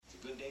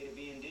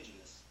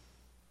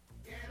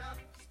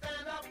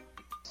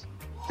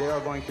they are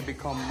going to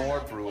become more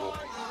brutal.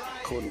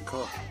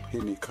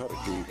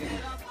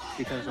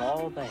 Because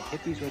all the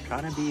hippies were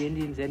trying to be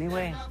Indians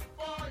anyway.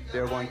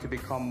 They're going to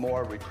become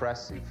more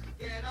repressive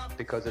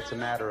because it's a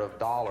matter of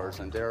dollars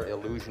and their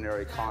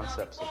illusionary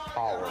concepts of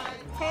power.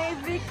 Hey,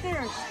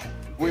 Victor.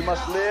 We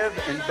must live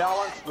in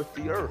balance with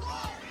the earth.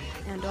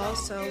 And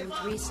also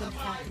with recent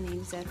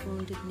happenings at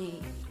Wounded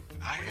Knee.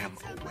 I am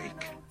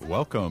awake.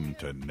 Welcome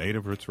to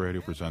Native Roots Radio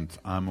presents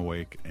I'm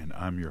Awake, and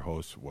I'm your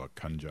host,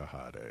 Wakanja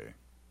Hade.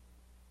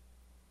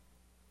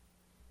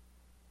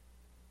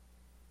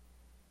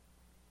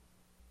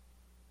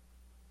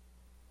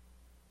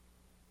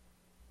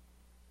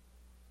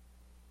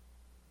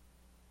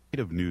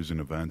 Native news and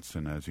events,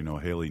 and as you know,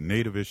 Haley,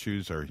 Native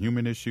issues are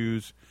human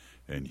issues,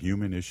 and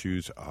human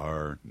issues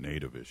are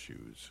Native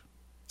issues.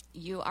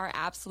 You are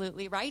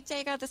absolutely right,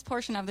 Daga. This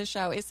portion of the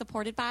show is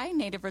supported by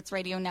Native Roots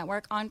Radio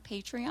Network on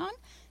Patreon.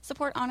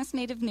 Support honest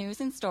Native news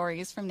and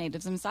stories from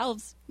Natives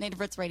themselves. Native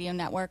Roots Radio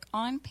Network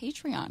on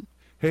Patreon.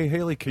 Hey,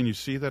 Haley, can you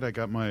see that I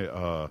got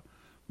my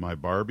my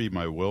Barbie,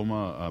 my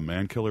Wilma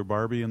Man-Killer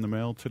Barbie in the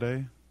mail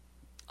today?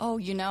 Oh,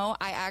 you know,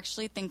 I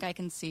actually think I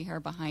can see her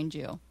behind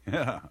you.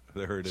 Yeah,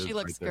 there it is. She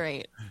looks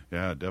great.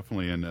 Yeah,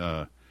 definitely.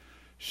 And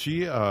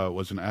she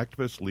was an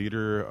activist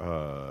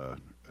leader.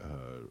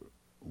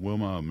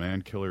 Wilma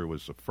Man-Killer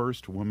was the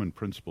first woman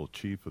principal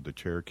chief of the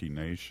Cherokee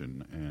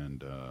Nation,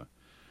 and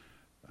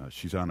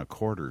she's on a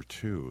quarter,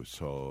 too.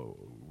 So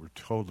we're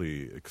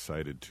totally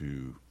excited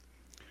to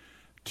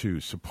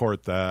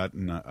support that,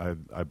 and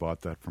I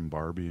bought that from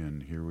Barbie,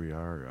 and here we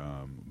are.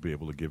 Be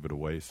able to give it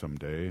away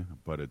someday,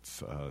 but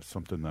it's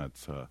something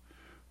that's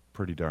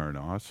pretty darn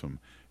awesome.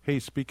 Hey,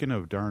 speaking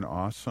of darn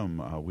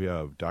awesome, we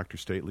have Dr.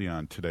 Stately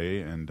on today,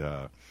 and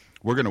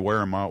we're going to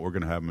wear him out. We're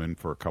going to have him in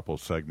for a couple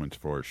of segments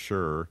for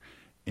sure.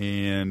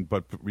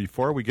 But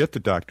before we get to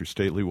Dr.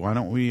 Stately, why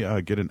don't we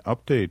get an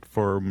update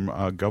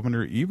from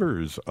Governor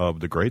Evers of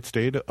the great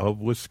state of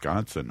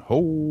Wisconsin?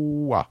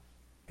 Ho-wah!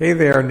 Hey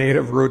there,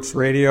 Native Roots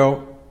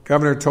Radio.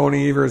 Governor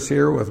Tony Evers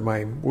here with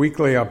my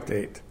weekly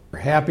update.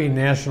 Happy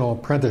National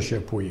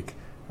Apprenticeship Week.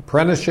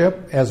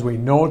 Apprenticeship, as we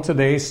know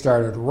today,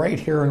 started right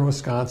here in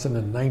Wisconsin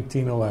in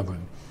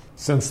 1911.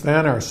 Since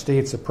then, our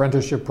state's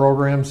apprenticeship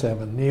programs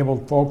have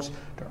enabled folks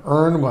to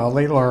earn while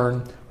they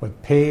learn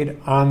with paid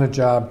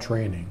on-the-job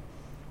training.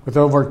 With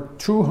over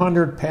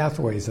 200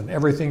 pathways in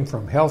everything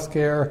from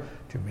healthcare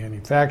to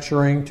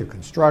manufacturing to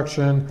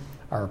construction,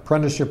 our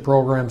apprenticeship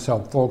programs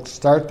help folks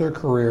start their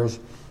careers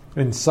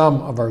in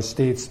some of our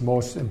state's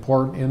most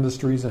important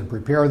industries and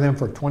prepare them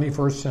for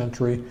 21st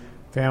century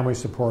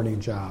family-supporting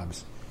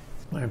jobs.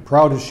 I'm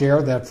proud to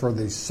share that for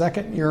the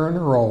second year in a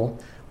row,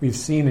 we've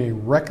seen a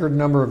record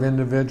number of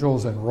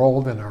individuals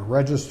enrolled in our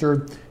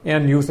registered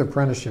and youth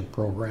apprenticeship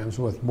programs,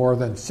 with more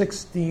than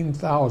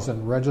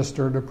 16,000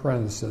 registered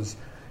apprentices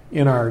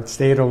in our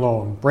state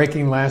alone,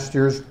 breaking last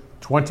year's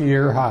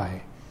 20-year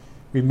high.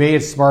 We made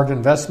smart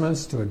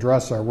investments to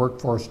address our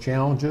workforce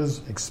challenges,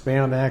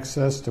 expand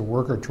access to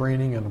worker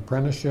training and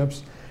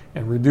apprenticeships,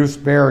 and reduce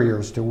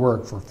barriers to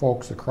work for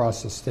folks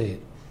across the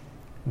state.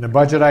 And the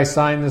budget I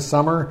signed this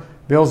summer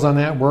builds on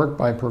that work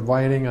by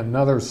providing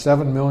another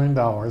 $7 million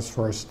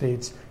for our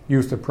state's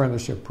youth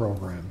apprenticeship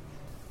program.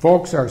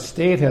 Folks, our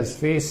state has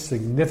faced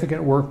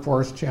significant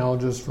workforce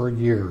challenges for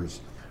years.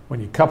 When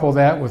you couple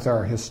that with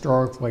our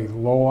historically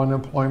low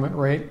unemployment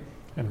rate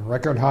and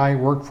record high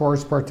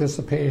workforce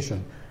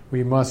participation,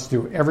 we must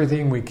do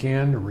everything we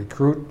can to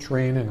recruit,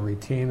 train, and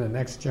retain the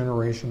next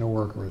generation of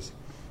workers.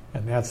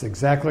 And that's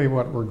exactly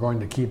what we're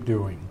going to keep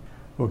doing.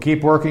 We'll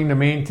keep working to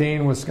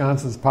maintain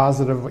Wisconsin's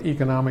positive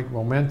economic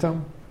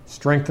momentum,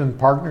 strengthen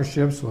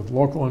partnerships with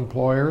local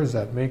employers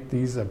that make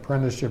these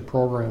apprenticeship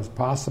programs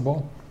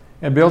possible,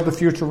 and build the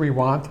future we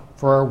want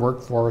for our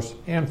workforce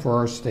and for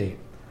our state.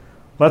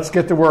 Let's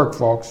get to work,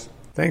 folks.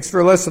 Thanks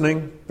for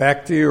listening.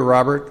 Back to you,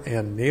 Robert,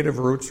 and Native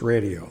Roots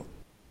Radio.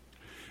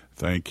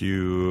 Thank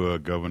you,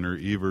 Governor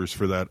Evers,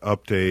 for that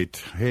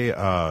update. Hey,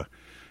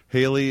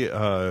 Haley,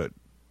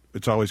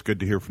 it's always good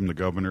to hear from the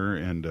governor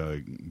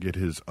and get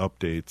his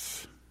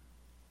updates.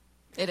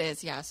 It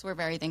is, yes. We're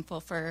very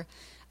thankful for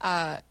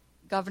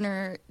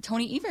Governor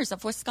Tony Evers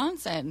of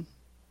Wisconsin.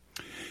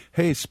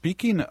 Hey,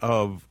 speaking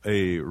of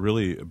a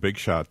really big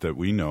shot that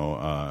we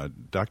know,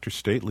 Dr.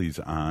 Stately's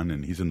on,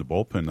 and he's in the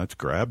bullpen. Let's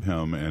grab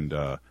him, and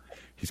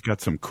he's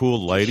got some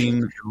cool lighting,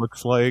 it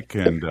looks like,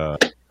 and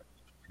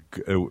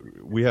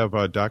we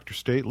have Dr.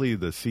 Stately,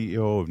 the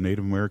CEO of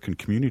Native American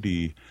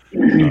Community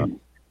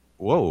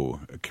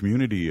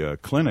Community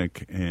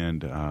Clinic,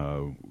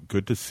 and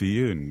good to see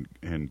you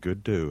and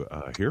good to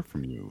hear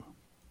from you.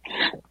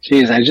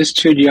 Jeez, I just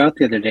chewed you out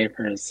the other day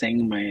for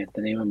saying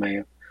the name of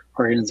my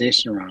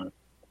organization wrong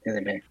the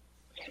other day.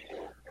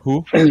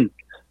 Who?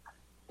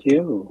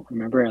 You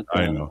remember at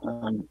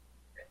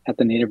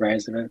the Native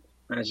Rise event?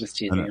 I was just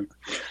teasing him.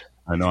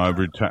 I know.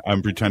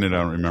 I'm pretending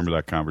I don't remember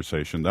that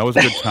conversation. That was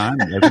a good time,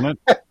 wasn't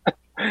it?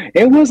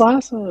 It was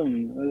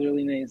awesome. It was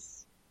really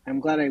nice.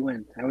 I'm glad I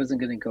went. I wasn't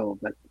going to go,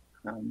 but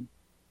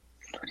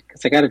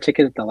because I got a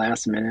ticket at the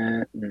last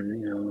minute,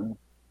 and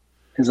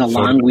it was a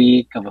long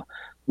week of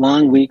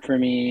long week for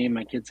me.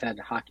 My kids had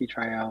hockey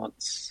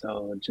tryouts,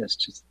 so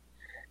just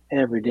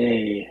every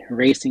day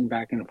racing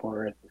back and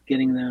forth,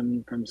 getting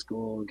them from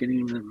school, getting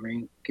them to the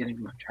rink, getting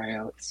them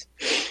tryouts.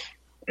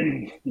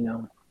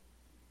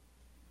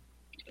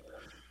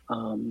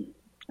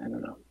 I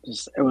don't know.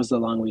 Just it was a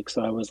long week,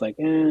 so I was like,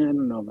 I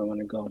don't know if I want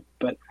to go.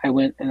 But I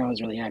went, and I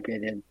was really happy I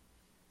did.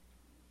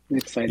 I'm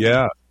excited.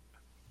 Yeah,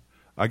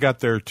 I got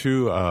there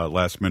too.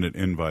 Last minute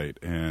invite,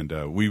 and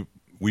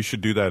we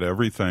should do that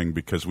everything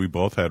because we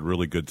both had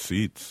really good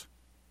seats.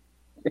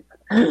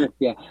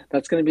 Yeah,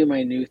 that's going to be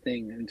my new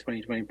thing in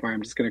 2024.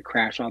 I'm just going to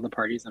crash all the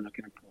parties. I'm not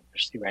going to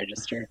push the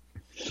register.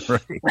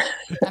 Right.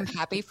 I'm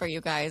happy for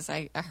you guys.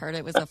 I heard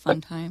it was a fun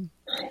time.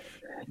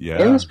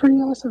 Yeah, it was pretty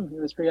awesome.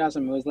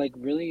 It was like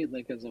really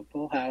like it was a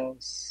full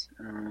house.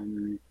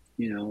 It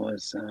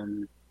was,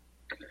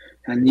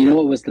 and you know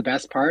what was the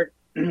best part?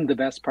 The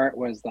best part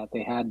was that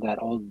they had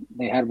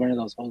one of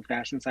those old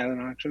fashioned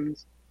silent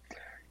auctions,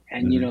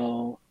 and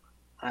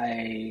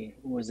I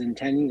was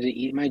intending to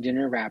eat my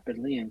dinner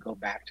rapidly and go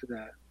back to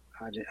the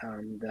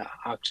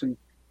auction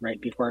right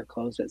before it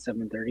closed at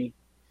 7:30.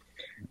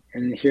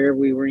 And here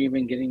we weren't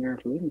even getting our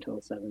food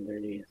until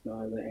 7:30. So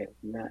I was like,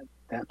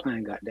 that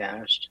plan got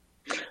dashed.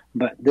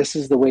 But this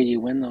is the way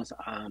you win those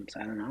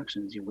silent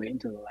auctions. You wait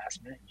until the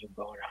last minute. You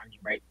go around, you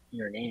write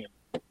your name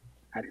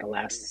at the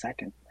last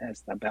second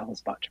as the bell is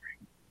about to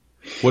ring.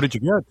 What did you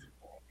get?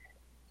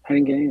 I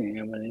didn't get anything. I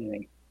didn't win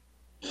anything.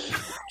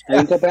 I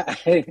didn't go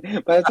back.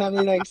 By the time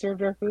they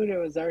served our food, it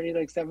was already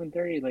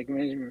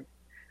 7:30.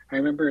 I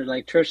remember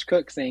Trish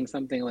Cook saying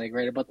something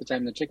right about the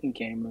time the chicken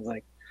came. It was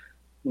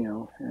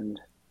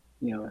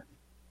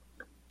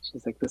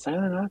she's like, the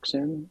silent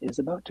auction is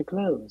about to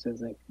close. I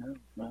was like, oh,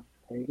 well,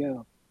 there you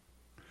go.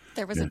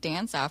 There was a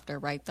dance after,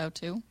 right, though,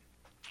 too?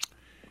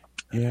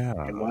 Yeah.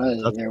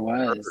 There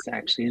was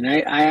actually. And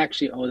I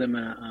actually owe them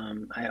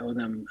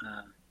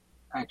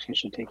actually I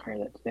should take care of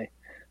that today.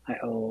 I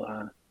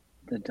owe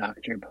the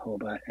Dr.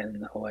 Hoba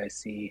and the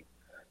OIC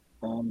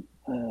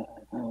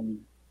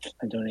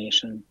a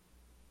donation.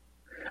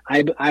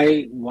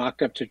 I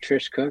walked up to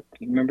Trish Cook.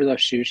 Remember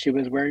those shoes she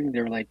was wearing?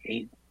 They were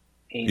eight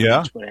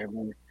inch, whatever,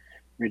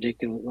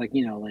 ridiculous,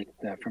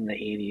 from the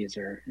 80s,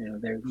 or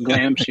they're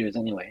glam shoes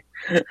anyway.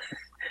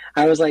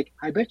 I was like,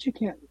 I bet you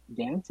can't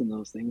dance in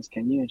those things,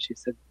 can you? And she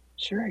said,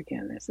 sure I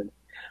can. I said,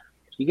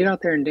 if you get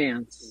out there and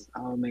dance,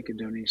 I'll make a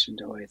donation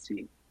to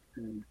OIC.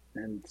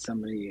 And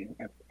somebody,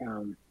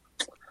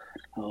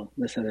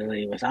 this other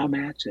lady was, I'll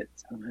match it.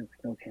 So I was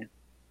like, okay.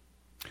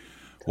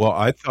 Well,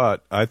 I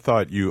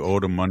thought you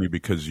owed them money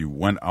because you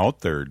went out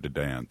there to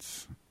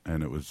dance,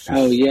 and it was just...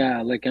 Oh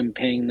yeah, I'm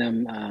paying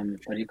them.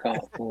 What do you call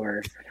it,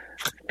 for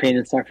pain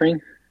and suffering?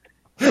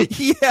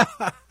 Yeah.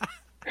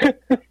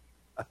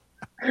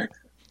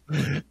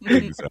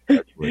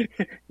 Exactly.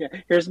 Yeah.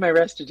 Here's my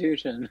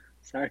restitution.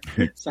 Sorry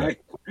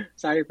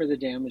for the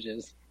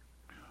damages.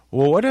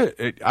 Well,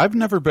 I've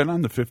never been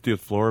on the 50th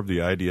floor of the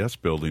IDS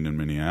building in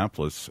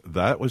Minneapolis.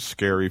 That was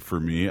scary for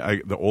me.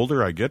 The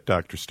older I get,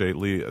 Dr.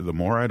 Stately, the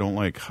more I don't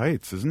like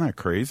heights. Isn't that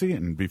crazy?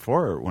 And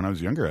before, when I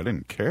was younger, I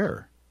didn't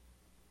care.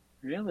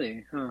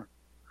 Really? Huh.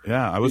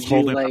 Yeah, I was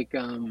holding out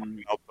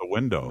the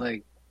window.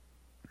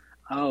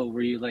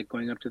 Were you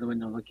going up to the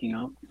window looking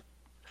out?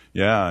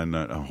 Yeah, and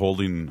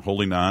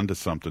holding on to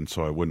something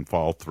so I wouldn't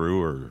fall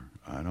through, or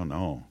I don't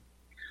know.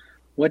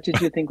 What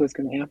did you think was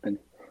going to happen?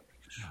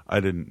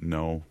 I didn't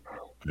know.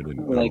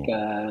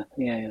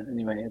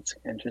 Anyway, it's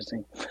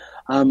interesting.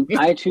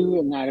 I too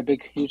am not a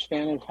huge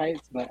fan of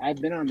heights, but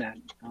I've been on that.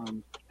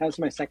 That was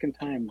my second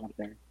time up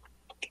there.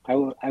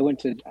 I went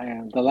to,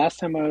 the last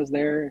time I was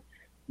there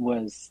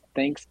was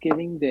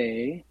Thanksgiving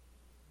Day,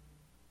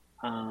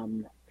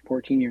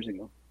 14 years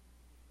ago.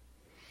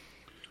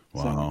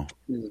 Wow.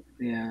 So,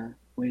 yeah.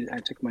 I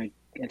took my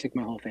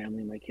whole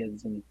family, my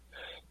kids, and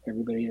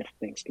everybody to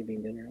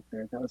Thanksgiving dinner up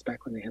there. That was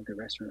back when they had the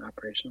restaurant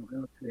operational. I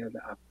don't think they have the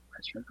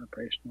restaurant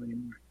operational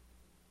anymore.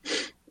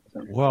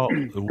 So, well,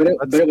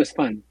 but it was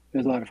fun. It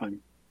was a lot of fun.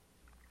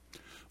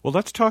 Well,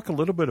 let's talk a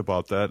little bit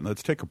about that, and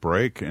let's take a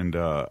break. And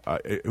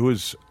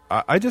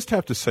I just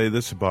have to say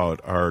this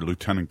about our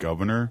lieutenant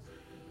governor.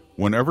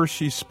 Whenever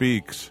she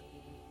speaks,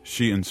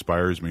 she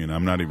inspires me, and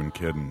I'm not even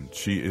kidding.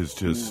 She is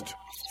just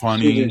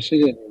funny.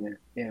 She did.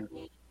 Yeah.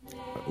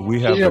 She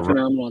did a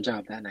phenomenal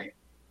job that night,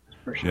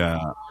 for sure. Yeah.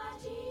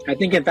 I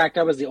think, in fact,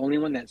 I was the only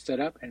one that stood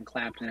up and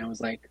clapped, and I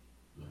was like,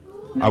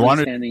 I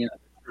wanted standing up.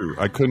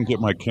 I couldn't get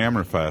my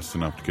camera fast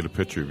enough to get a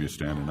picture of you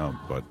standing up,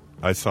 but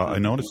I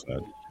noticed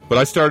that. But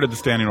I started the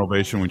standing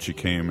ovation when she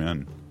came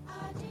in.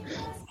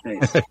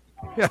 Nice.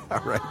 Yeah,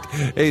 right.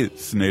 Hey,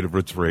 it's Native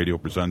Roots Radio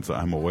presents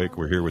I'm Awake.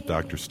 We're here with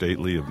Dr.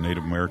 Stately of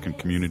Native American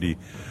Community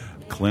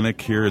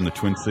Clinic here in the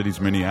Twin Cities,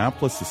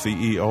 Minneapolis, the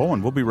CEO,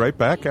 and we'll be right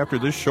back after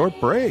this short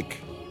break.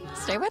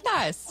 Stay with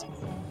us.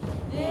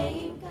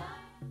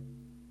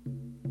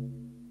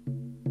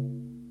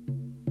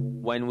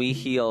 When we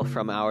heal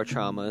from our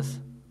traumas,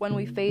 when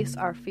we face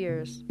our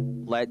fears,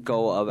 let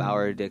go of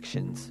our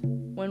addictions,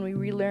 when we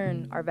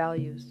relearn our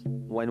values,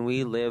 when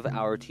we live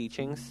our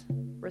teachings,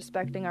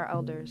 respecting our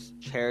elders.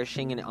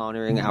 Cherishing and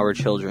honoring our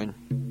children.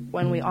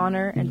 When we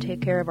honor and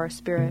take care of our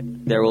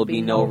spirit, there will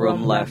be no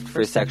room left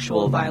for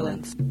sexual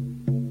violence.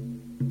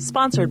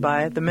 Sponsored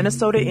by the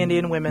Minnesota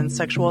Indian Women's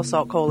Sexual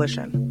Assault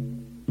Coalition.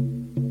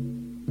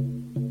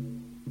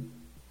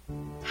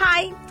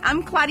 Hi,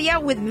 I'm Claudia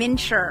with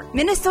MinSure,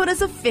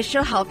 Minnesota's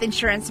official health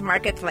insurance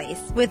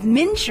marketplace. With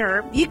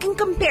MinSure, you can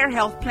compare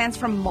health plans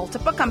from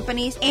multiple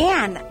companies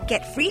and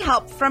get free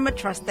help from a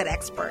trusted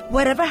expert.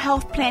 Whatever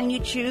health plan you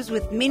choose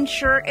with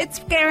MinSure, it's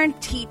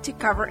guaranteed to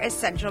cover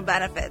essential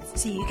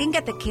benefits, so you can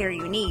get the care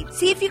you need.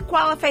 See if you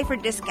qualify for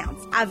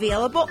discounts,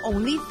 available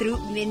only through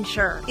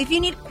MinSure. If you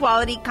need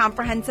quality,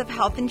 comprehensive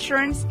health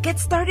insurance, get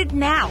started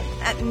now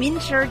at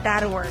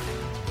minsure.org.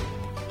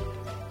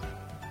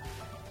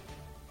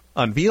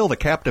 Unveil the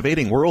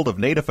captivating world of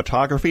native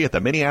photography at the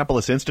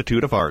Minneapolis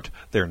Institute of Art.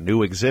 Their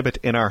new exhibit,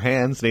 In Our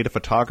Hands, Native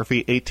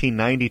Photography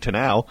 1890 to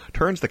Now,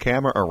 turns the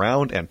camera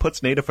around and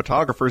puts native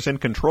photographers in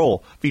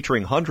control,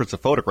 featuring hundreds of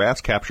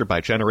photographs captured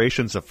by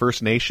generations of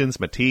First Nations,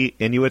 Métis,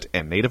 Inuit,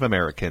 and Native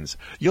Americans.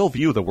 You'll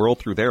view the world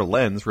through their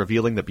lens,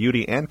 revealing the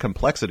beauty and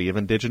complexity of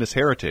Indigenous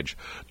heritage.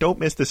 Don't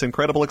miss this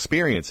incredible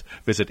experience.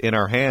 Visit In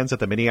Our Hands at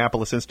the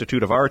Minneapolis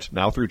Institute of Art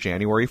now through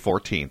January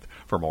 14th.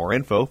 For more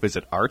info,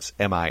 visit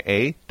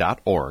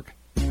artsmia.org.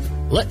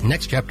 Let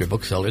Next Chapter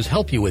Booksellers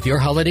help you with your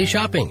holiday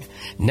shopping.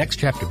 Next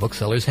Chapter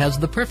Booksellers has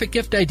the perfect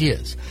gift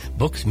ideas.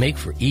 Books make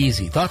for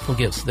easy, thoughtful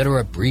gifts that are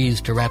a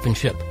breeze to wrap and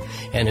ship.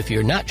 And if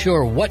you're not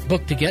sure what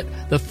book to get,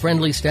 the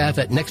friendly staff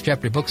at Next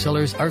Chapter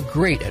Booksellers are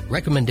great at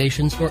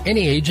recommendations for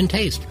any age and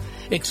taste.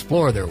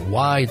 Explore their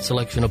wide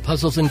selection of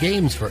puzzles and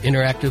games for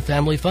interactive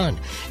family fun.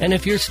 And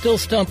if you're still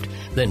stumped,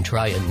 then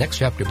try a Next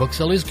Chapter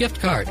Booksellers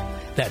gift card.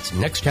 That's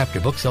Next Chapter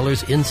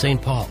Booksellers in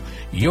St. Paul,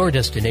 your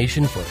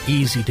destination for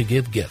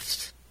easy-to-give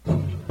gifts.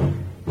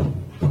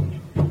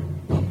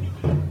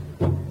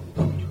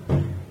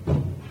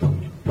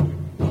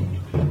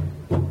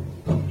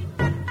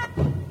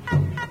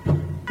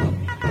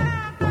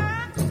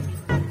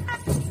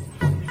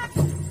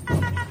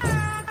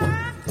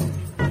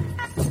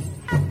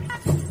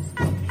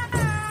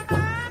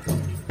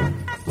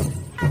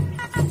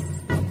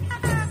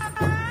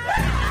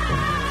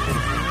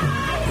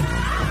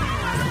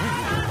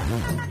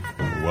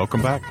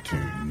 Welcome back to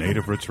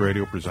Native Roots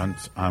Radio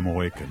presents I'm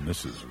Awake, and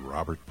this is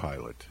Robert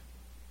Pilot.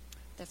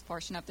 This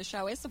portion of the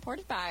show is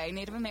supported by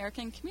Native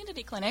American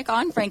Community Clinic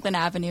on Franklin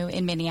Avenue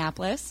in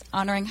Minneapolis,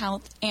 honoring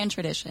health and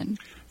tradition.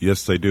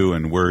 Yes, they do,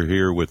 and we're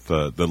here with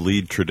the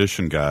lead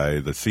tradition guy,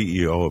 the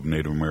CEO of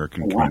Native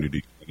American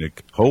Community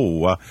Clinic,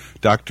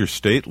 Dr.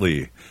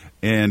 Stately.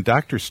 And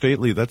Dr.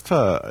 Stately, that's we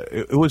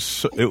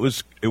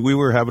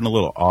were having a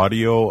little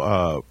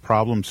audio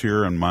problems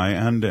here on my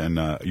end,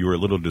 and you were a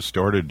little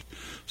distorted.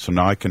 So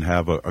now I can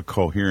have a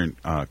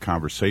coherent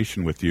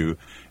conversation with you.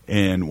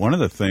 And one of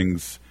the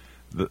things,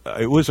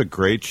 it was a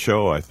great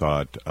show, I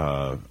thought,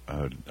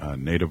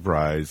 Native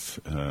Rise,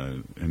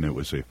 and it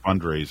was a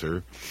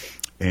fundraiser.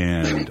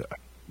 And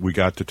we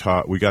got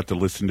to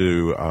listen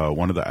to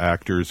one of the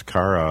actors,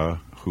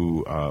 Kara,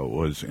 who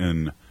was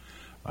in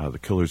The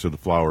Killers of the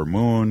Flower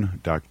Moon.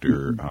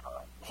 Dr.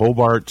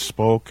 Hobart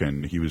spoke,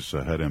 and he was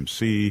the head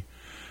MC,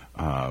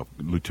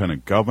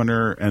 Lieutenant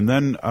Governor. And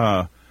then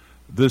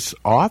this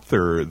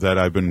author that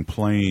I've been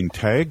playing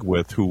tag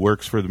with, who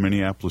works for the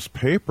Minneapolis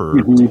paper,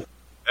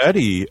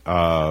 Eddie,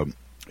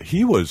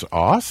 he was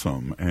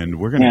awesome, and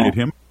we're going to get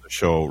him on the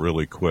show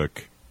really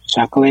quick.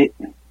 Chocolate?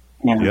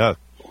 Yeah.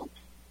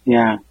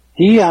 Yeah.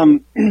 He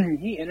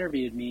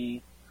interviewed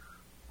me,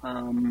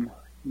 oh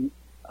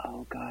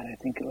God, I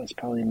think it was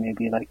probably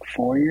maybe like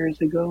 4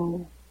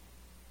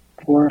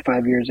 or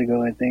 5 years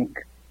ago, I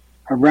think,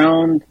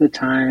 around the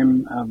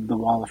time of the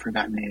Wall of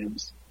Forgotten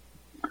Natives.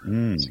 So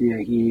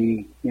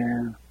he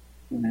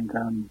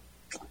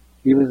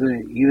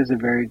was a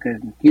very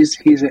good.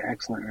 He's an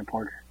excellent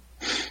reporter,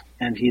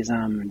 and he's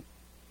I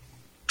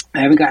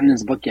haven't gotten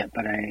his book yet,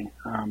 but he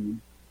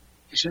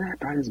should have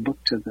brought his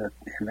book to the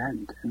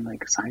event and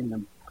like signed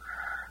them.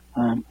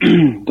 I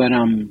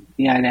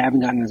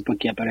haven't gotten his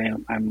book yet, but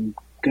I'm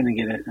gonna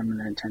get it. I'm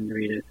gonna intend to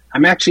read it.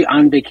 I'm actually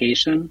on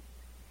vacation.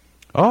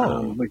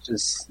 Which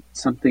is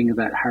something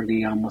that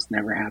hardly almost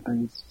never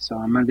happens. So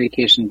I'm on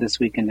vacation this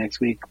week and next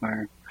week,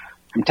 where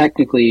I'm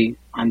technically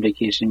on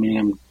vacation,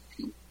 meaning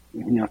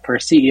for a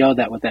CEO,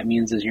 what that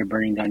means is you're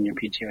burning down your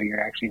PTO.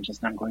 You're actually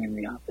just not going in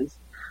the office.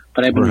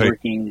 But I've been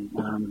working,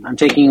 I'm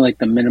taking like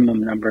the minimum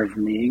number of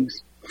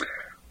meetings.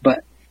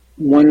 But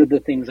one of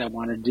the things I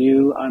want to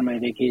do on my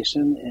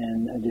vacation,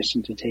 in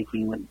addition to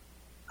taking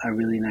a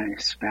really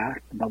nice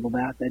bubble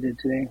bath I did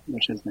today,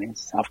 which is nice,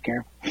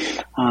 self-care.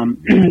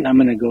 I'm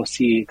going to go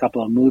see a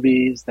couple of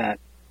movies that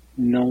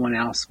no one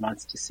else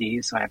wants to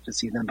see, so I have to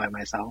see them by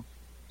myself.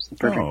 It's the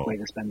perfect way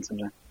to spend some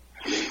time.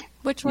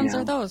 Which ones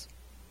are those?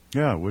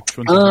 Yeah, which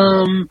ones?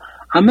 I'm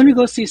going to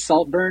go see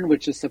Saltburn,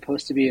 which is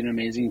supposed to be an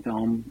amazing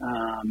film.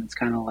 It's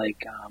kind of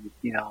like,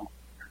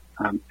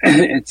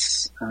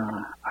 it's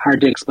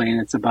hard to explain.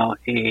 It's about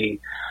a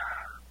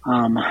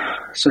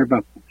sort of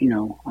a,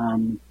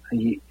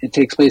 it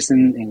takes place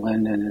in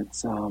England, and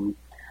it's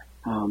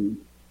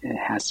It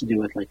has to do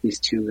with like these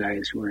two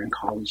guys who were in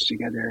college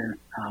together.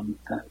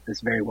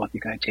 This very wealthy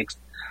guy takes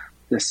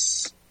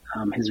this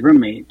his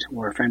roommate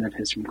or a friend of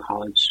his from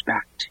college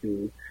back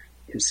to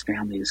his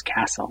family's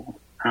castle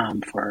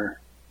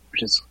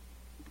which is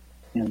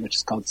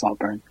called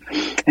Saltburn.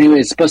 Anyway,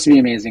 it's supposed to be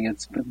amazing.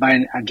 It's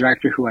by a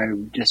director who I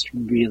just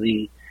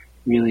really,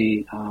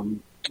 really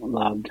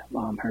loved.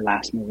 Her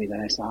last movie that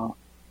I saw,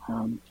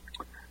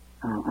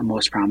 A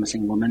Most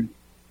Promising Woman,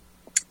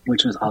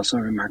 which was also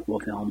a remarkable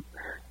film.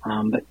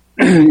 But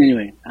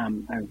anyway, I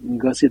can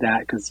go see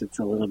that because it's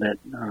a little bit.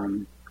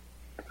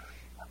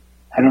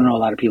 I don't know a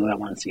lot of people that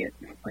want to see it,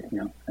 but I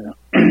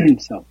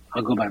don't. So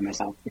I'll go by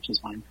myself, which is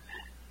fine.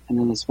 And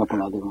then there's a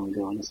couple other ones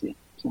I want to see.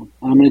 So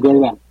I'm going to go to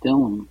that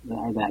film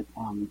or that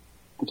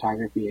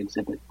photography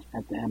exhibit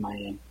at the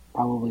MIA,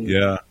 probably.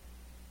 Yeah.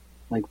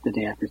 Like the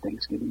day after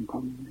Thanksgiving,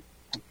 probably.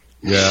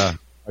 Yeah,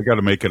 I got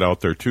to make it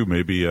out there too.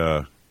 Maybe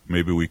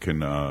we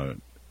can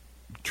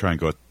try and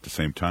go at the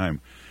same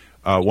time.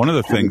 One of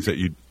the things that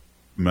you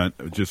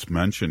just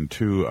mentioned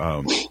too,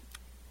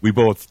 we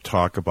both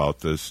talk about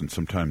this and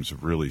sometimes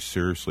really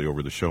seriously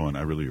over the show, and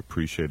I really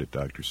appreciate it,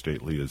 Dr.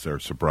 Stately, is our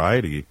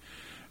sobriety.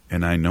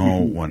 And I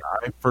know when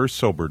I first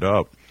sobered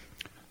up,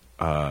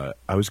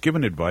 I was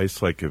given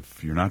advice like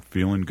if you're not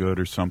feeling good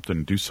or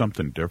something, do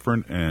something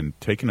different. And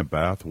taking a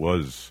bath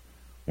was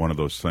one of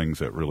those things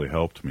that really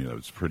helped me. That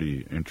was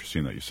pretty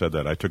interesting that you said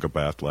that. I took a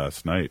bath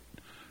last night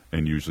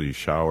and usually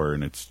shower,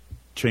 and it's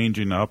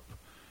changing up,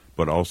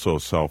 but also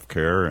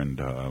self-care, and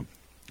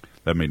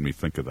that made me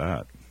think of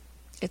that.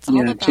 It's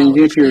all about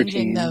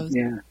changing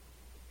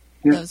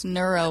those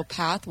neuro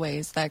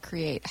pathways that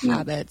create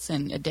habits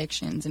and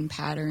addictions and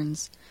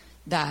patterns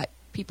that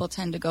people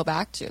tend to go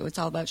back to. It's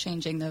all about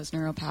changing those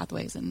neural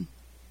pathways and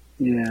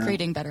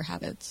creating better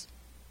habits.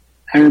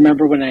 I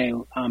remember when I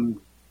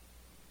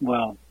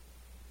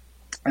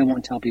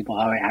won't tell people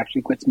how I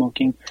actually quit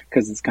smoking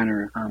because it's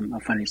kind of a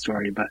funny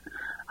story, but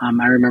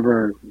I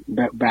remember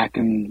back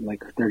in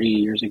like 30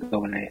 years ago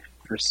when I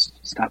first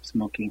stopped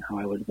smoking, how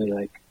I would be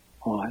like,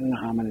 oh, I don't know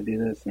how I'm going to do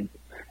this. And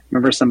I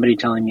remember somebody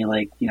telling me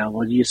like,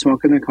 well, do you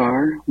smoke in the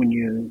car when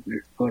you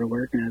go to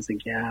work? And I was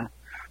like, yeah.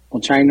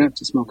 Well, try not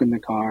to smoke in the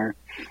car.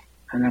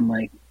 And I'm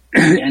like,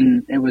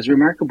 and it was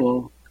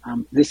remarkable.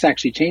 This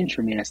actually changed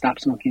for me. I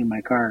stopped smoking in my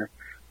car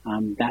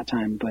that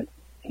time, but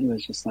he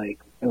was just like,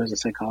 it was a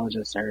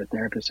psychologist or a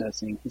therapist I was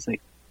saying. He's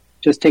like,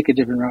 just take a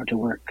different route to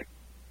work.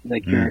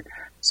 Like you're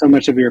so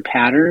much of your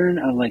pattern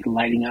of like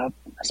lighting up,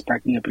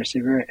 sparking up your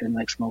cigarette and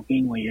like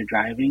smoking while you're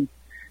driving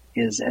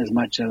is as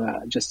much of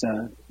a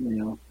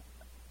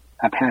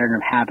pattern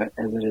of habit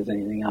as it is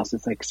anything else.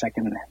 It's like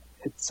second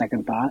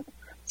thought,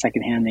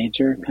 secondhand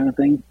nature kind of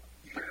thing,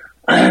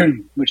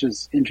 which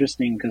is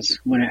interesting because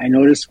when I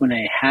noticed when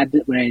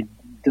I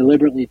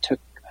deliberately took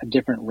a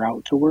different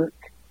route to work,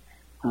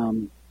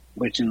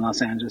 which in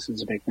Los Angeles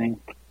is a big thing.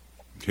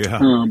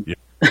 Yeah.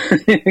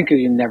 Because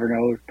you never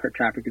know,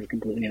 traffic is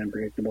completely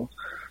unpredictable.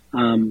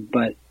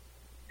 But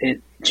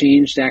it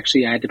changed.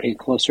 Actually, I had to pay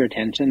closer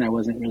attention. I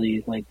wasn't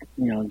really like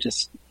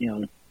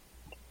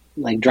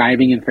like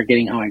driving and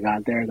forgetting how I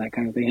got there, that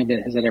kind of thing.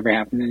 Has that ever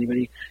happened to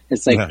anybody?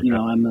 It's like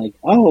I'm like,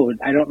 oh,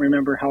 I don't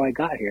remember how I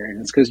got here,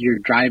 and it's because you're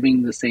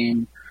driving the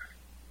same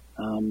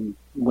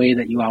way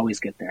that you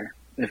always get there.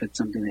 If it's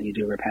something that you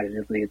do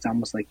repetitively, it's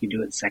almost like you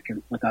do it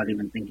second without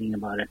even thinking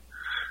about it.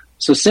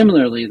 So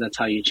similarly, that's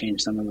how you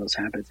change some of those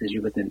habits, is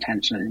you with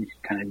intention and you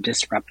kind of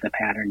disrupt the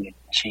pattern. You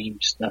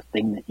change the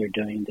thing that you're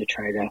doing to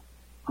try to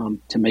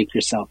make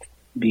yourself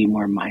be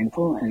more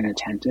mindful and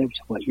attentive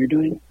to what you're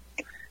doing.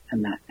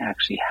 And that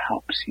actually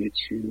helps you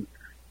to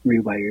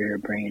rewire your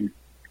brain.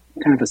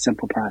 Kind of a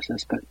simple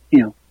process, but,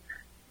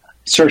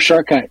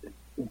 shortcut,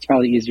 it's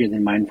probably easier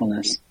than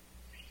mindfulness.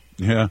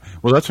 Yeah.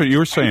 Well, that's what you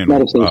were saying.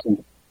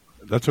 Meditation.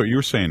 That's what you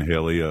were saying,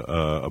 Haley,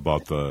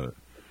 about the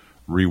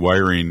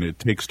rewiring. It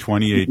takes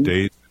 28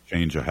 days to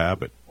change a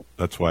habit.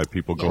 That's why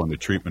people go into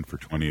treatment for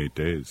 28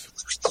 days.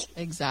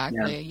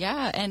 Exactly.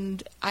 Yeah.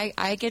 And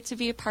I get to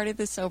be a part of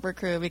the sober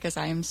crew because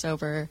I am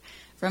sober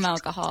from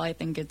alcohol. I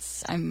think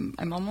I'm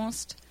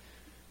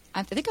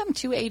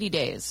 280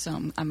 days. So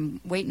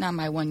I'm waiting on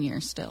my 1 year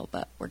still,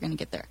 but we're going to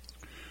get there.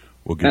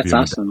 That's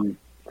awesome.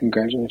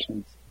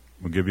 Congratulations.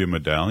 We'll give you a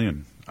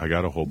medallion. I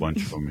got a whole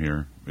bunch of them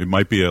here. It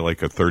might be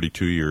like a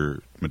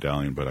 32-year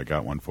medallion, but I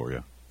got one for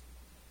you.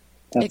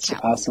 That's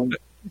awesome.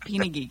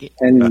 Pinagigi.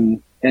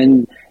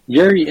 And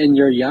you're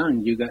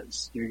young.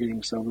 You're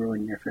getting sober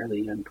when you're a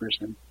fairly young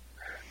person.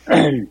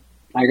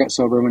 I got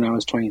sober when I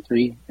was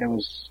 23. It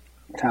was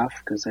tough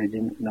because I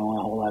didn't know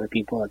a whole lot of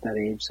people at that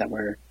age that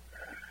were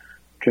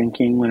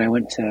drinking when I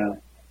went to,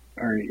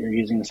 or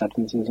using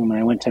substances. And when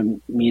I went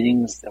to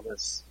meetings, that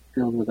was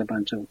filled with a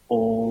bunch of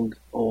old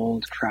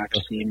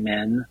crotchety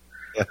men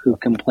who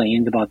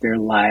complained about their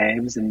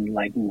lives and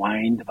like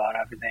whined about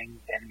everything.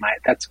 And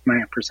that's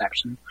my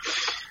perception.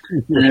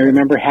 And I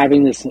remember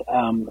having this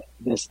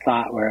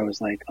thought where I was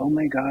like, oh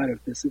my God,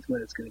 if this is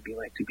what it's going to be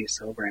like to be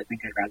sober, I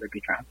think I'd rather be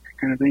drunk,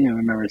 kind of thing. I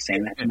remember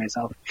saying that to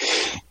myself.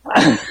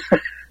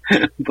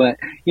 But,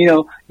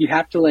 you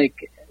have to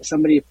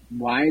somebody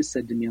wise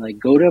said to me, like,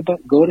 go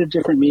to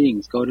different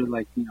meetings, go to,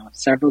 like,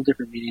 several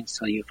different meetings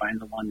till you find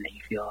the one that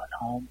you feel at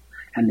home,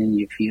 and then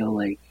you feel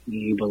like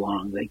you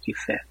belong, like you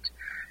fit.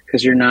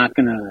 Because you're not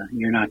gonna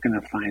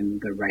find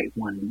the right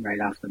one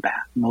right off the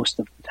bat. Most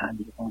of the time,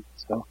 you won't.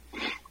 So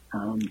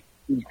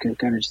you can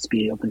kind of just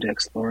be open to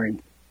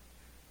exploring.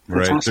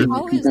 That's right. awesome.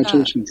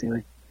 Congratulations,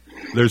 Haley.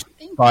 There's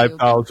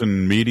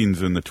 5,000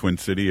 meetings in the Twin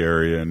City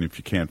area, and if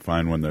you can't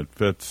find one that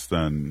fits,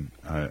 then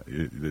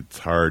it's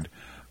hard.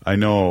 I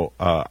know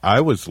I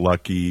was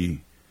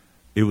lucky.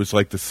 It was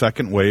like the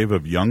second wave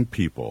of young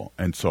people,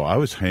 and so I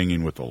was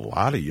hanging with a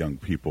lot of young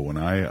people when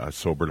I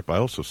sobered up. I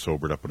also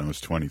sobered up when I was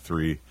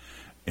 23.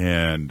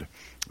 And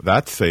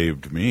that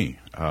saved me.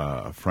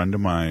 A friend of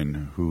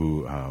mine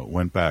who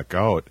went back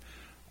out,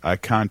 I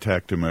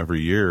contact him every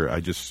year.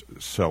 I just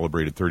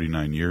celebrated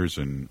 39 years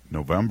in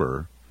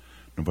November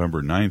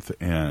 9th,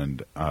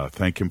 and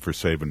thank him for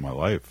saving my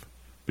life.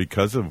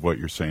 Because of what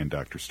you're saying,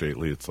 Dr.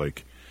 Stately, it's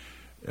like,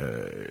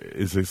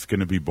 is this going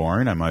to be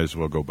boring? I might as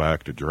well go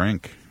back to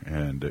drink.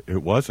 And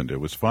it wasn't. It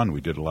was fun. We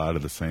did a lot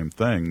of the same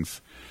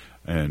things.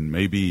 And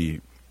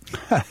maybe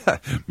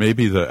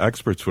the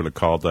experts would have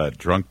called that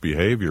drunk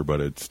behavior, but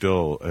it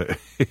still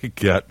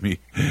got me,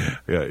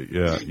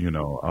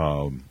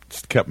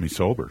 just kept me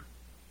sober.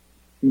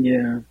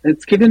 Yeah,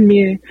 it's given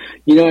me,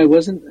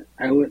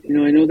 I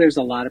know there's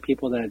a lot of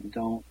people that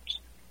don't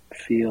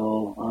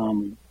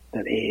feel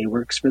that AA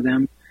works for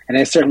them, and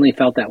I certainly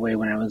felt that way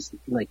when I was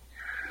like,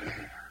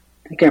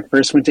 I think I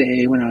first went to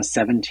AA when I was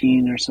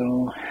 17 or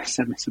so,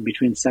 so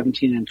between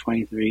 17 and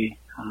 23.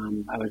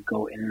 I would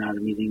go in and out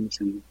of meetings,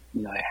 and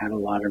I had a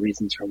lot of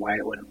reasons for why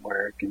it wouldn't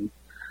work, and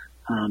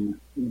a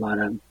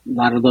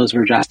lot of those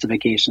were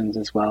justifications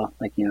as well.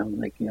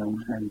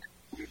 And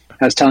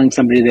I was telling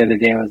somebody the other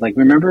day, I was like,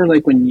 remember,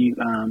 like when you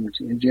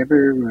did you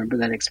ever remember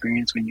that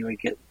experience when you would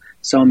get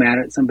so mad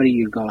at somebody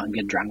you'd go out and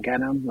get drunk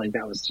at them? Like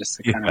that was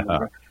just kind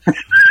of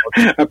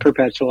a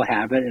perpetual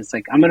habit. It's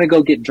like, I'm gonna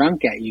go get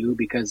drunk at you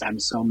because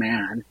I'm so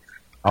mad.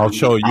 I'll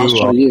show you. I'll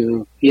show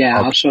you. Yeah,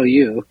 I'll show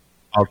you.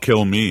 I'll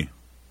kill me.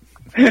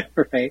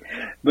 Right.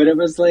 But it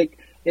was like,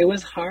 it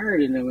was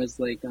hard, and it was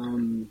like,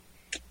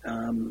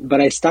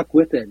 but I stuck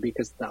with it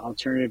because the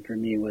alternative for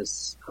me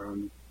was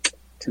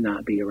to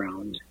not be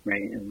around,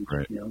 right? And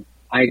right.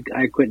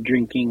 I quit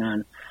drinking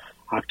on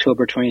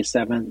October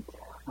 27th,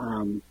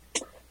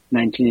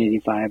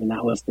 1985, and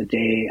that was the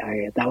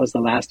day that was the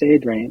last day I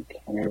drank,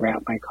 and I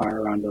wrapped my car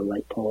around a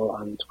light pole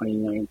on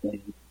 29th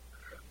in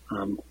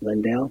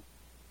Lindale.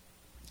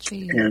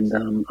 Jeez.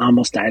 And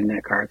almost died in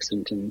that car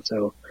accident. And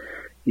so,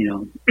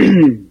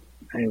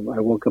 I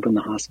woke up in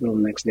the hospital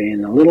the next day,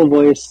 and a little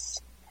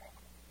voice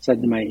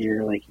said to my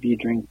ear, like, if you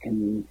drink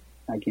and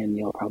again,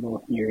 you're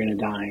going to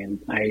die. And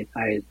I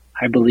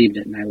believed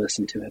it, and I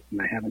listened to it, and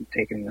I haven't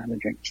taken another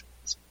drink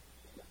since.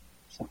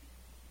 So.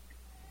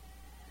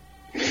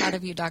 Proud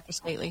of you, Dr.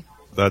 Stately.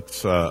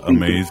 That's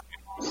amazing.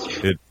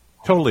 It's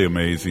totally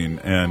amazing.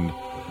 And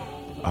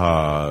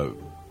I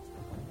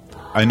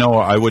know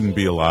I wouldn't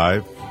be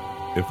alive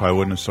if I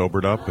wouldn't have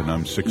sobered up, and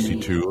I'm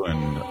 62,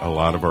 and a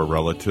lot of our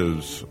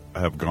relatives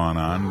have gone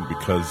on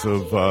because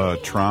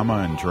of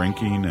trauma and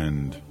drinking,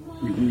 and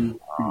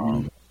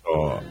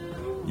so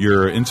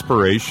your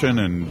inspiration,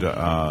 and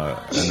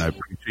I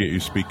appreciate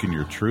you speaking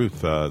your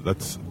truth.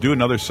 Let's do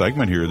another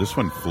segment here. This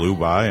one flew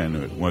by, and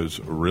it was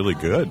really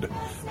good.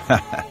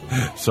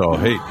 So,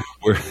 hey,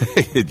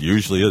 it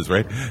usually is,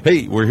 right?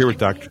 Hey, we're here with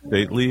Dr.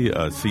 Stately,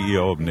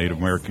 CEO of Native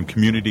American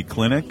Community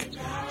Clinic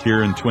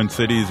here in Twin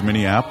Cities,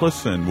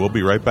 Minneapolis, and we'll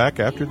be right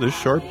back after this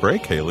short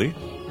break, Haley.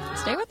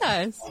 Stay with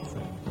us.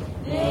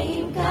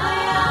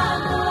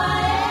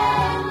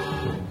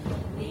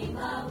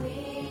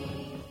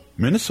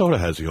 Minnesota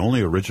has the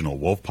only original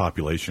wolf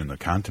population in the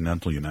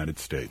continental United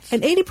States.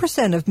 And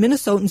 80% of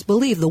Minnesotans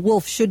believe the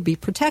wolf should be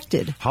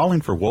protected.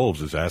 Howling for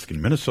Wolves is asking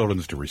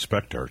Minnesotans to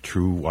respect our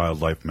true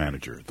wildlife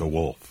manager, the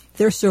wolf.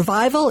 Their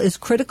survival is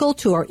critical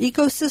to our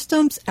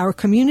ecosystems, our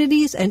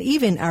communities, and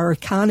even our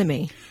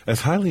economy.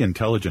 As highly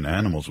intelligent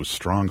animals with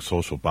strong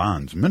social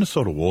bonds,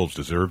 Minnesota wolves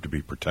deserve to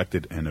be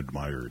protected and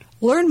admired.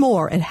 Learn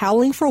more at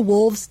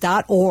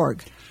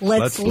howlingforwolves.org.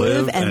 Let's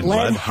live and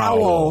let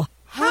howl.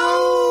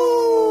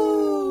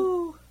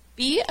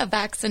 Be a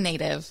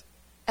vaccinative.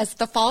 As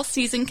the fall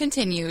season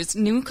continues,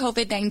 new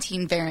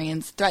COVID-19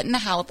 variants threaten the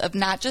health of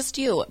not just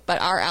you, but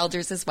our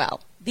elders as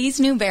well. These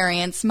new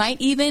variants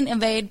might even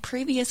evade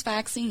previous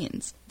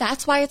vaccines.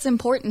 That's why it's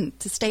important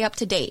to stay up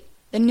to date.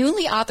 The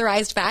newly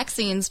authorized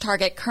vaccines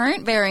target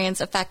current variants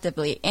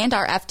effectively and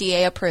are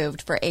FDA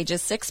approved for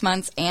ages 6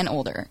 months and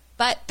older.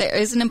 But there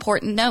is an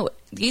important note.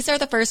 These are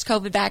the first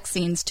COVID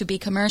vaccines to be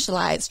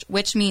commercialized,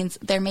 which means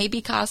there may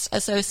be costs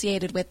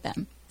associated with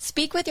them.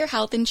 Speak with your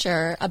health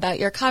insurer about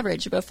your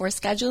coverage before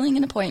scheduling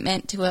an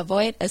appointment to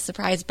avoid a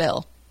surprise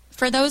bill.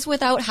 For those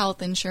without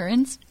health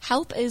insurance,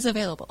 help is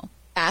available.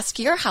 Ask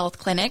your health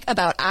clinic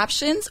about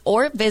options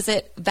or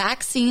visit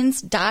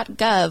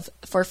vaccines.gov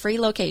for free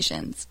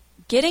locations.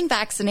 Getting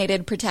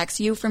vaccinated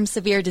protects you from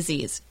severe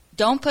disease.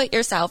 Don't put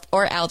yourself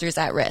or elders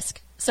at risk.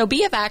 So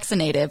be a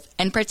vaccinative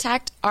and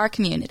protect our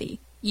community.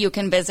 You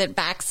can visit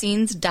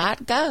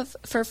vaccines.gov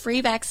for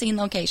free vaccine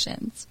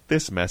locations.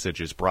 This message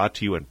is brought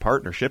to you in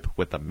partnership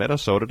with the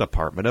Minnesota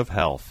Department of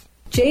Health.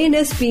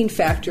 J&S Bean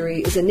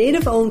Factory is a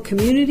native-owned,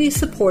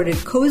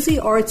 community-supported, cozy,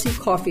 artsy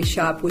coffee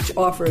shop which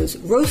offers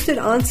roasted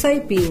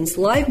on-site beans,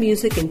 live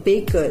music, and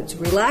baked goods.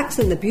 Relax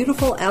in the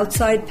beautiful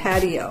outside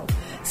patio.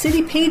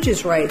 City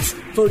Pages writes,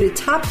 voted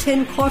top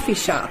 10 coffee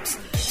shops.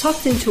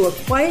 Tucked into a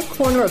quiet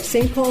corner of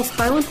St. Paul's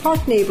Highland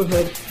Park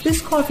neighborhood,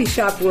 this coffee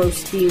shop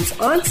roasts beans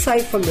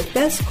on-site from the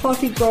best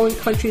coffee-growing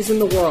countries in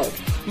the world.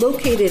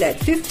 Located at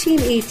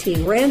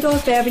 1518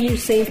 Randolph Avenue,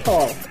 St.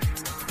 Paul.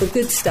 The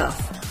good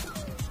stuff.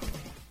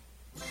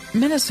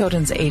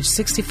 Minnesotans age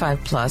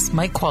 65 plus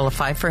might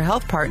qualify for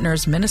Health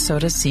Partners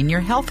Minnesota Senior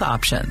Health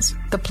Options.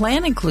 The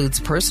plan includes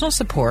personal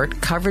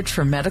support, coverage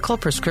for medical,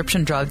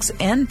 prescription drugs,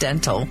 and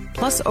dental,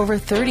 plus over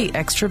 30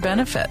 extra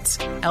benefits.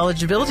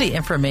 Eligibility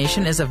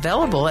information is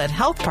available at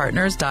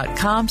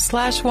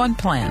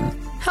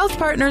healthpartners.com/oneplan. Health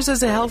Partners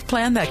is a health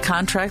plan that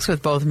contracts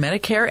with both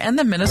Medicare and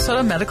the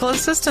Minnesota Medical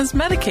Assistance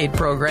Medicaid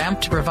program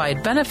to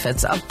provide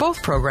benefits of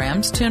both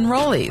programs to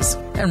enrollees.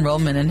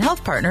 Enrollment in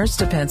Health Partners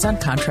depends on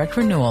contract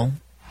renewal.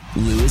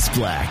 Lewis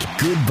Black,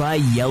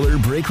 Goodbye Yeller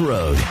Brick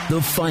Road,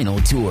 the final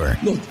tour.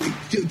 Look,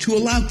 to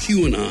allow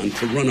QAnon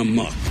to run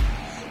amok,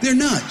 they're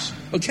nuts,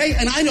 okay?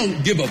 And I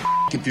don't give a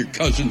if your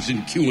cousin's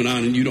in QAnon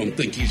and you don't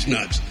think he's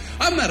nuts.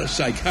 I'm not a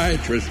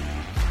psychiatrist,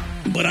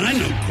 but I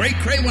know cray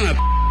when I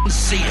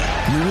see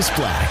it. Lewis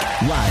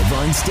Black, live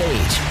on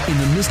stage in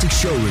the Mystic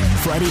Showroom,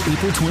 Friday,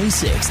 April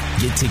 26th.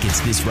 Get tickets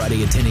this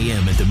Friday at 10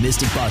 a.m. at the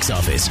Mystic box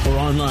office or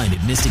online at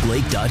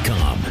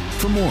mysticlake.com.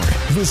 For more,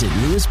 visit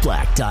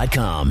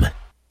lewisblack.com.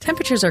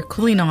 Temperatures are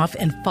cooling off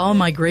and fall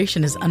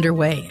migration is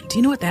underway. Do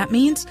you know what that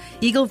means?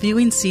 Eagle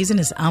viewing season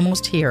is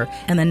almost here,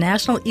 and the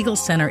National Eagle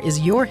Center is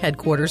your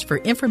headquarters for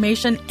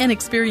information and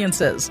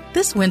experiences.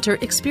 This winter,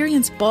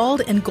 experience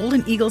bald and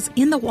golden eagles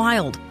in the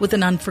wild with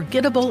an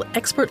unforgettable,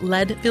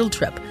 expert-led field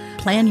trip.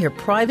 Plan your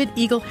private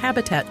eagle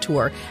habitat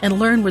tour and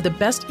learn where the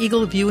best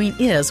eagle viewing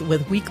is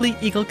with weekly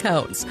eagle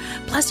counts.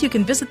 Plus, you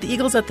can visit the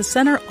eagles at the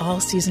center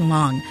all season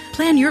long.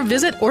 Plan your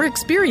visit or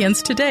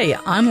experience today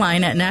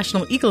online at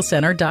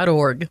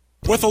nationaleaglecenter.org.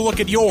 With a look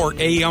at your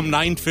AM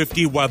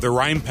 950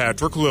 weather, I'm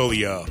Patrick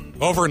Lilia.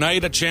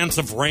 Overnight, a chance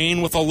of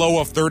rain with a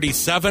low of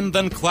 37,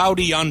 then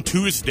cloudy on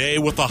Tuesday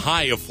with a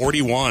high of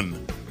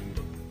 41.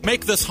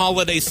 Make this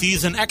holiday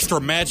season extra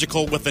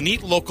magical with a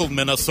neat local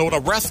Minnesota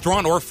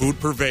restaurant or food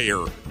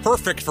purveyor.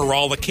 Perfect for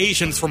all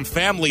occasions from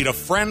family to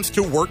friends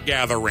to work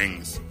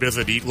gatherings.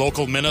 Visit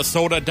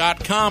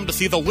eatlocalminnesota.com to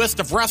see the list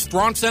of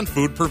restaurants and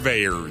food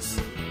purveyors.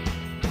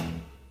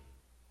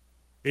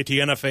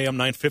 ATNF AM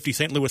 950,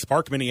 St. Louis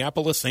Park,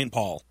 Minneapolis, St.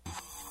 Paul.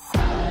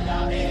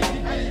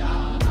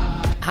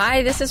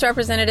 Hi, this is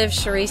Representative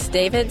Sharice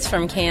Davids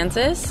from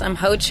Kansas. I'm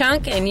Ho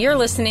Chunk, and you're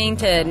listening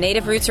to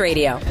Native Roots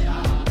Radio.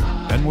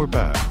 And we're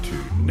back to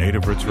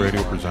Native Roots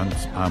Radio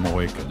presents I'm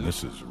Awake, and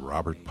this is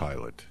Robert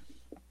Pilot.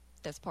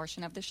 This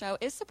portion of the show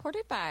is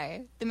supported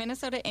by the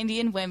Minnesota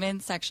Indian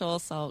Women's Sexual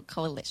Assault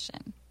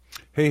Coalition.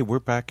 Hey, we're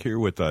back here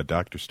with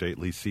Dr.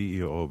 Stately,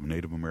 CEO of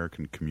Native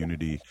American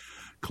Community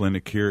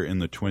Clinic here in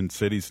the Twin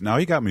Cities. Now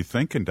you got me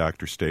thinking,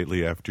 Dr.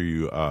 Stately, after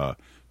you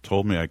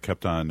told me I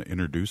kept on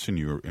introducing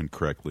you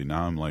incorrectly.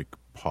 Now I'm like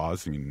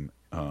pausing.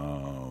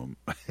 The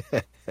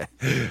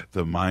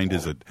mind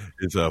is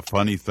a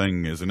funny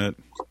thing, isn't it?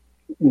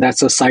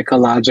 That's a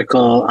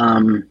psychological,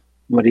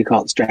 what do you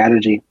call it,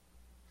 strategy.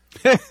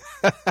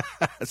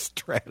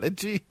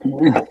 Strategy?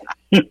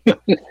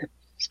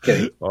 Just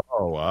kidding.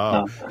 Oh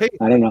wow! Hey.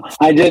 I don't know.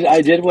 I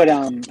did what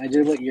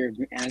your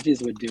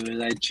aunties would do is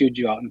I chewed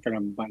you out in front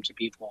of a bunch of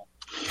people,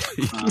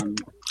 and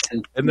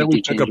then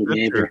we took a picture.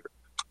 Behavior.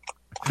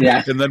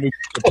 Yeah, and then we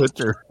took a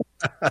picture.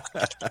 I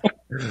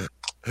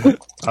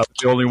was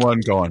the only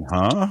one going,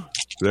 huh?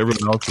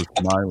 Everyone else was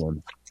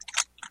smiling.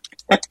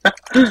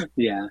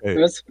 Yeah, hey. It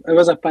was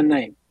a fun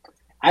night.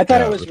 I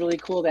thought it was really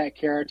cool that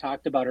Kara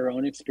talked about her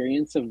own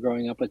experience of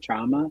growing up with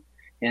trauma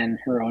and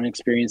her own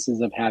experiences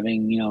of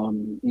having,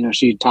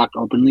 she talked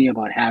openly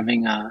about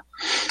having a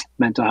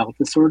mental health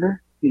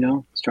disorder,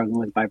 struggling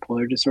with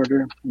bipolar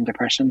disorder and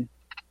depression.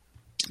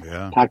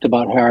 Yeah. Talked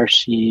about how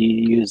she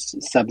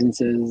used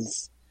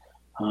substances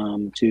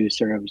to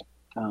sort of,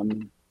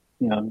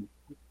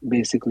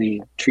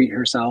 basically treat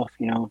herself,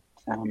 heal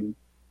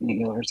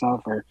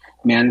herself or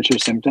manage her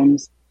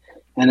symptoms.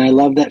 And I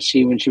love that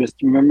when she was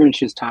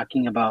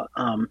talking about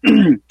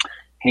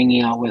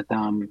hanging out with,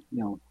 what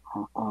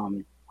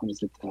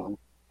is it,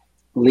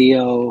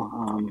 Leo,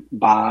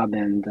 Bob,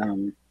 and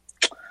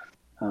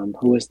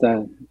who was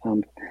the...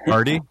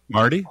 Marty?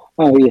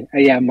 Oh,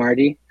 yeah,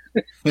 Marty.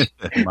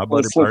 My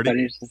buddy so Marty.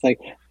 Funny. It's just like,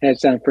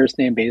 it's on first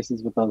name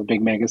basis with all the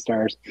big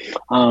megastars.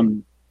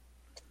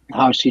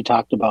 How she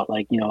talked about,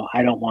 I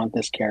don't want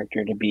this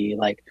character to be,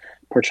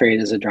 portrayed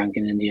as a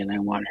drunken Indian. I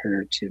want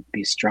her to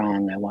be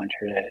strong. I want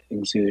her to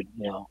exude,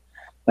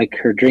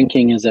 her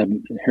drinking is a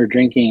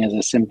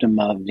symptom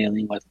of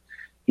dealing with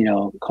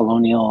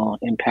colonial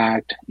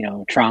impact,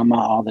 trauma,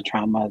 all the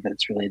trauma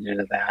that's related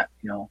to that,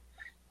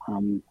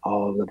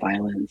 all of the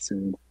violence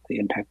and the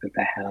impact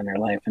that had on her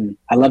life. And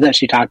I love that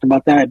she talked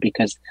about that,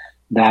 because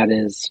that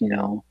is,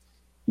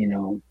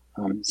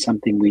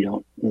 something we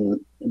don't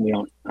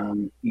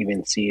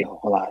even see a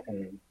whole lot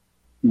in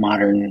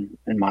modern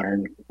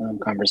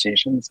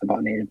conversations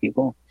about Native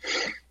people.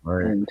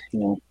 Right. And,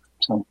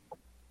 so.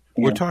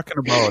 We're talking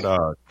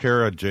about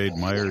Kara Jade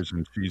Myers,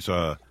 and she's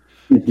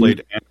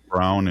played Anne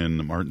Brown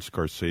in Martin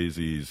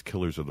Scorsese's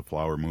Killers of the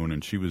Flower Moon,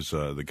 and she was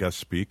the guest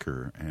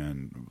speaker.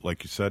 And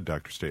like you said,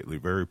 Dr. Stately,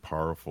 very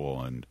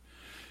powerful and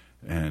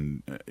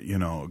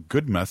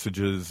good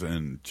messages.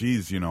 And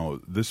geez,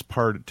 this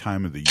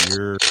time of the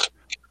year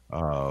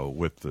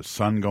with the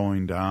sun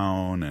going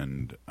down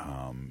and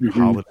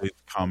holidays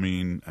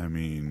coming, I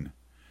mean,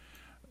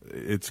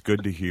 it's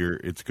good to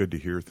hear. It's good to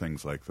hear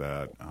things like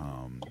that.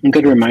 And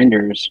good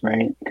reminders,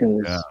 right?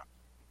 Because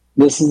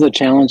this is a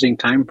challenging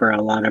time for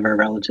a lot of our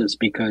relatives,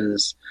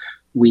 because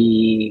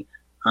we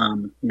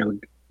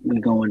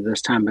go into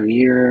this time of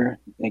year,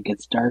 it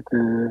gets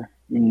darker,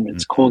 and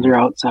it's colder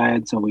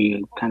outside, so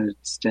we kind of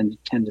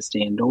tend to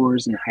stay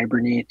indoors and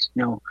hibernate.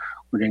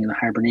 We're doing the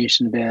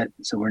hibernation bit,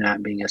 so we're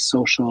not being as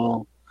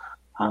social.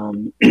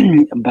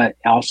 But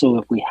also,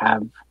 if we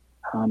have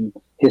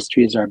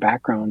histories or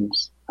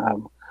backgrounds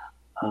of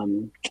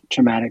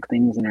traumatic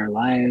things in our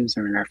lives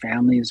or in our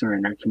families or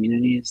in our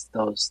communities,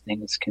 those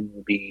things can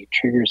be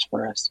triggers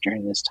for us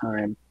during this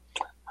time.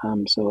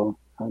 So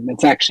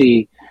it's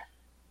actually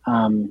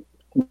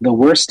the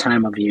worst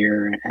time of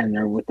year,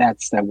 and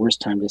that's the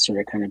worst time to sort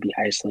of kind of be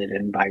isolated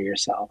and by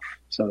yourself.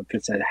 So if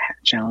it's a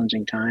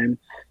challenging time,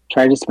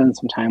 try to spend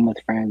some time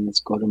with friends,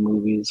 go to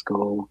movies,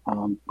 go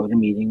to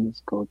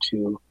meetings, go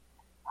to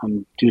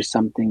do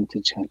something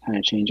to kind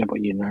of change up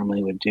what you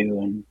normally would do,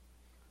 and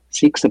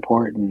seek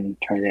support and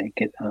try to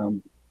get,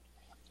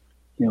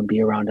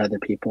 be around other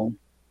people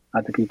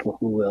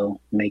who will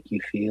make you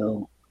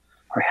feel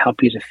or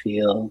help you to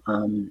feel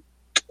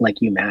like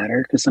you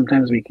matter. Because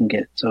sometimes we can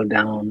get so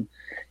down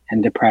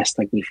and depressed,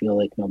 like we feel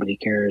like nobody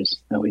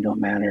cares, that we don't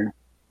matter,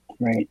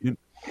 right?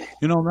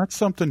 That's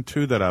something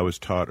too that I was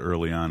taught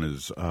early on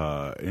is,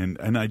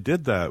 and I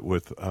did that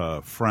with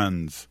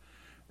friends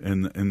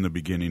in the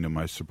beginning of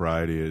my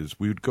sobriety. Is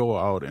we would go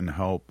out and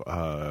help.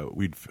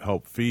 We'd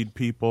help feed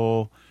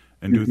people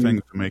and do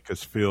things to make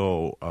us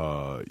feel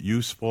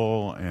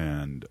useful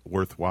and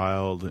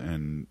worthwhile.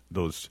 And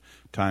those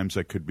times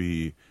that could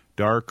be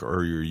dark,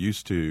 or you're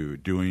used to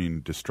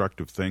doing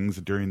destructive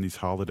things during these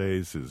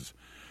holidays, is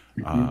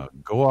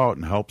go out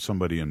and help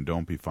somebody and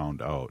don't be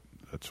found out.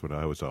 That's what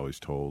I was always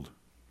told.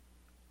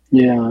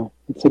 Yeah,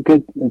 it's a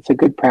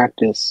good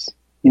practice.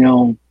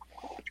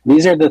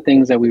 These are the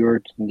things that we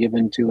were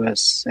given to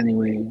us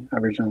anyway,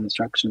 original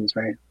instructions,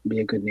 right? Be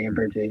a good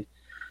neighbor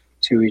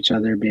to each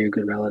other, be a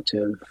good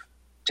relative,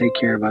 take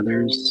care of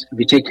others. If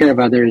you take care of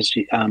others,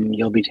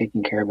 you'll be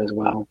taken care of as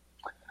well.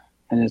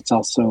 And it's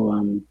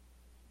also,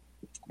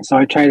 so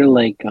I try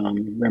to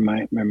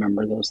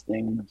remember those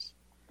things.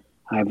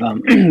 I've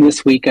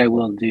this week I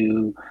will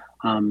do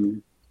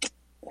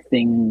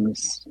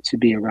things to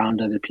be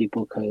around other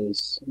people,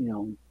 because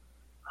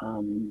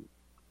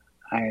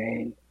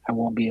I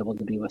won't be able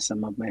to be with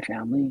some of my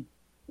family,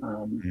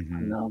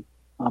 and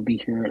I'll be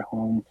here at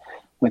home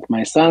with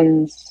my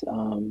sons,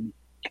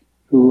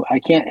 who I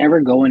can't ever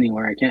go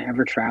anywhere. I can't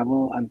ever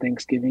travel on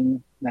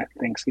Thanksgiving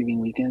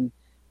weekend,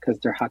 because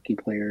they're hockey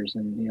players,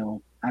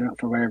 and I don't,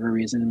 for whatever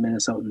reason,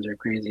 Minnesotans are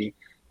crazy.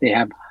 They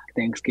have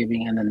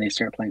Thanksgiving and then they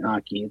start playing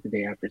hockey the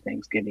day after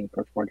Thanksgiving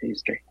for 4 days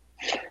straight,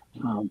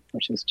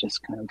 which is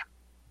just kind of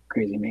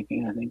crazy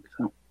making, I think.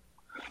 So,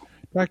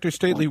 Dr.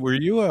 Stately, were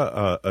you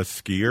a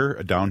skier,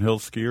 a downhill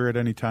skier at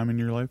any time in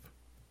your life?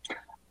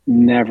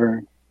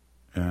 Never.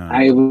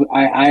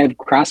 I have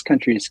cross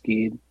country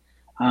skied.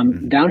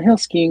 Downhill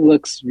skiing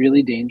looks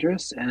really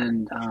dangerous,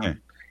 and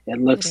it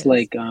looks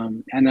like,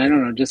 and I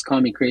don't know, just call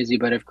me crazy,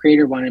 but if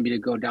Creator wanted me to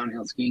go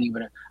downhill skiing,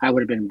 I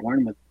would have been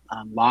born with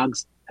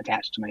logs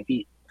attached to my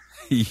feet.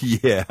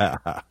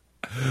 Yeah.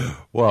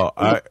 Well,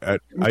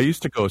 I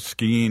used to go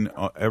skiing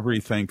every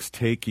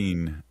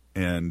Thanksgiving,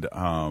 and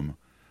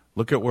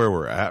look at where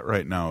we're at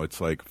right now.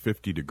 It's like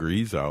 50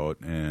 degrees out,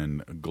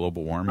 and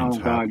global warming's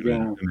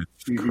happening, and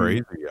it's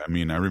crazy. I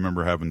mean, I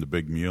remember having the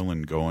big meal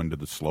and going to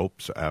the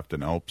slopes,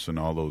 Afton Alps and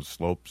all those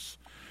slopes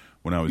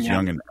when I was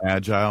young and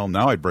agile.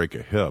 Now I'd break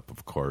a hip,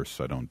 of course.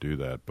 I don't do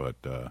that, but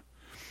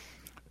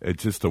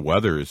it's just the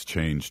weather has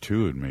changed,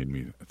 too. It made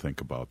me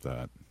think about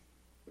that.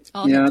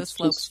 I'll hit the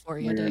slopes for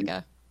you,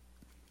 Dega.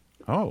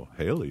 Oh,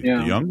 Haley,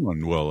 the young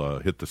one will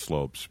hit the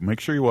slopes. Make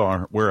sure you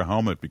wear a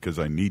helmet, because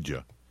I need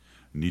you.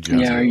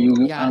 Yeah, are you?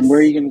 Where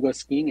are you going to go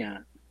skiing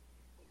at?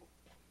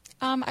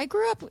 I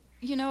grew up,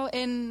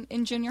 in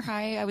junior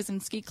high. I was in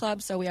ski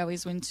club, so we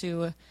always went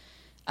to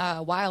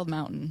Wild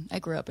Mountain. I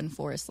grew up in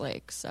Forest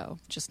Lake, so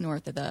just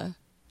north of the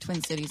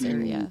Twin Cities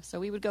area.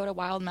 So we would go to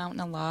Wild Mountain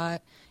a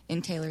lot.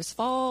 In Taylor's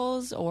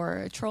Falls,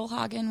 or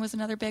Trollhagen was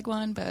another big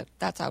one, but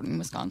that's out in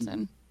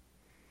Wisconsin.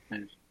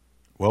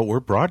 Well,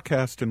 we're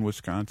broadcast in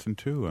Wisconsin,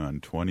 too,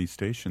 on 20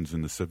 stations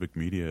in the Civic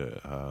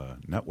Media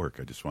Network.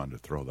 I just wanted to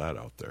throw that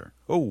out there.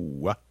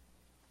 Oh,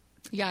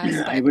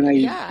 yes. I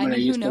mean,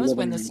 who knows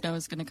when the snow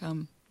is going to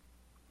come?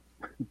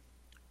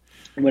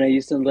 When I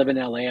used to live in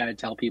LA, I'd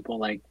tell people,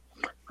 like,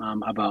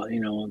 about,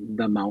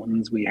 the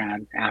mountains we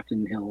had,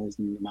 Afton Hills,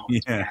 and the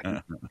mountains we had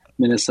in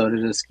Minnesota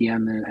to ski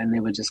on, and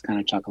they would just kind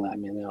of chuckle at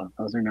me.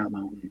 Those are not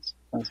mountains.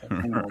 Those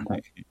are,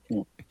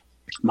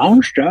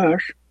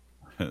 monsters.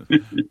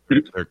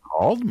 They're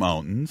called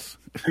mountains.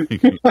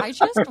 I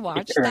just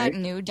watched that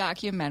new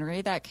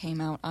documentary that came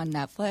out on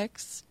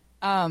Netflix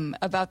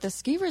about the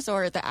ski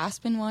resort, the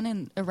Aspen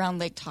one around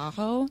Lake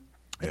Tahoe.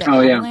 The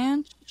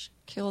avalanche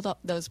killed up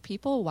those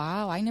people.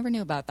 Wow, I never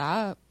knew about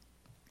that.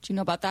 Do you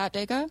know about that,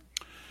 Dega?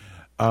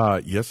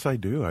 Yes, I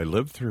do. I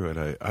lived through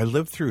it. I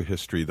lived through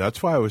history.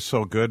 That's why I was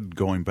so good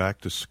going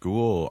back to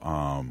school,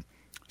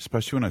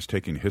 especially when I was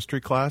taking history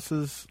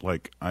classes.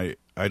 Like,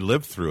 I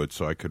lived through it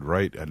so I could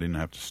write. I didn't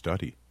have to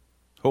study.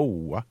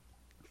 Oh,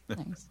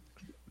 nice.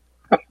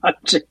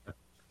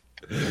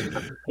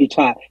 He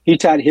taught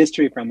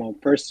history from a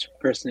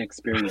first-person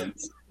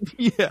experience.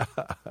 Yeah.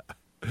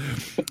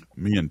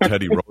 Me and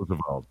Teddy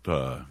Roosevelt,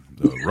 the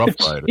Rough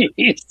Rider.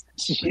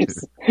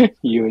 Jeez.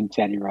 You and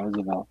Teddy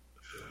Roosevelt.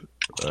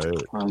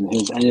 Right.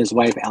 And his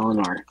wife,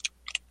 Eleanor.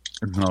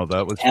 No,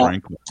 that was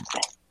Franklin.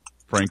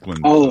 Franklin.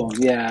 Oh,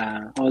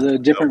 yeah. Oh, the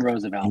different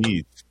Roosevelt.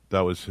 Niece.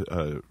 That was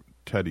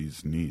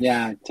Teddy's niece.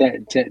 Yeah.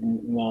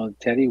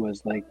 Teddy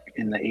was like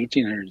in the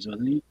 1800s,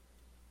 wasn't he?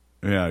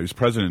 Yeah, he was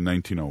president in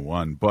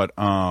 1901. But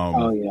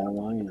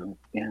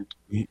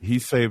he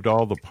saved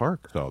all the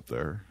parks out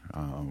there,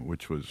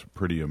 which was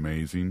pretty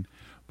amazing.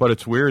 But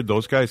it's weird.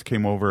 Those guys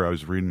came over. I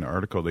was reading an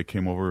article. They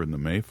came over in the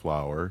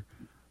Mayflower,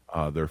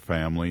 their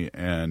family,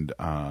 and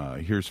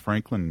here's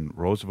Franklin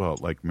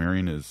Roosevelt like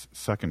marrying his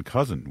second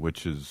cousin,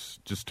 which is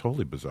just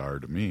totally bizarre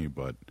to me.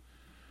 But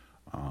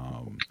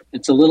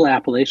it's a little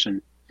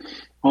Appalachian.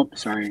 Oh,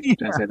 sorry.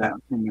 Did I say that?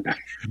 Oh my God.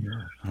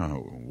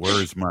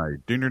 Where's my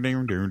dinner?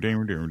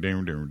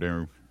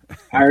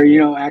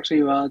 Or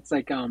actually, well, it's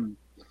like I don't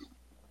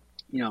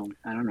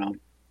know.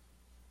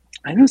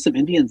 I know some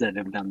Indians that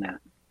have done that.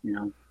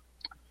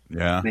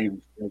 Yeah.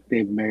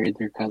 They've married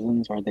their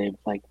cousins, or they've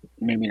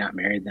maybe not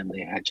married them.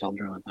 They had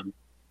children with them.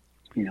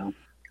 It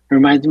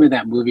reminds me of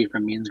that movie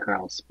from Mean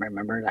Girls.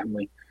 Remember that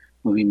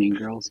movie Mean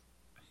Girls?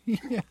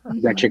 Yeah.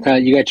 You got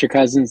your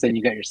cousins, then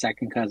you got your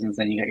second cousins,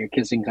 then you got your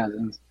kissing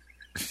cousins.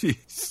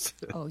 Jeez.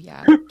 Oh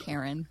yeah,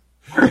 Karen.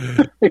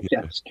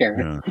 Yes,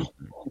 Karen. Yeah.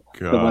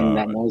 The one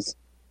that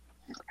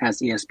has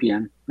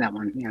ESPN. That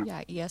one. Yeah.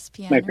 Yeah,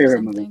 ESPN. My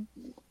favorite movie.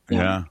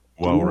 Yeah.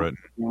 Well written.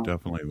 Yeah.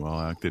 Definitely well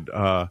acted.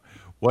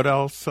 What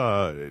else?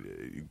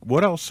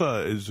 What else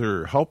is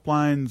there?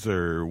 Helplines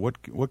or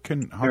what?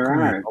 Can how there can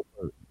are? We help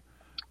her?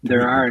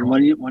 There are, and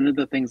one of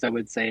the things I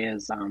would say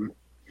is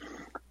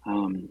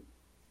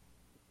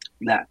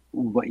that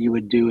what you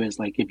would do is,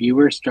 like, if you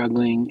were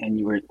struggling and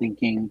you were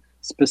thinking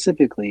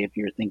specifically, if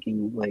you're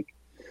thinking like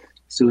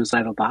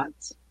suicidal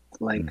thoughts,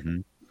 like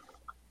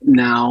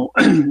now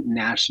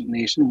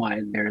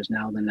nationwide, there's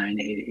now the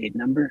 988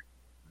 number.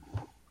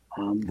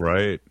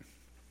 Right.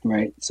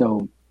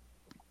 So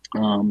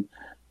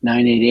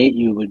 988,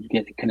 you would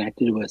get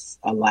connected with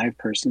a live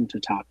person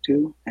to talk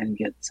to and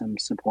get some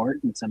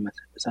support and some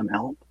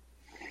help.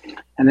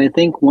 And I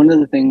think one of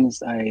the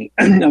things I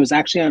was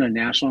actually on a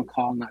national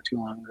call not too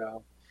long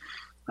ago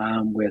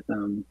with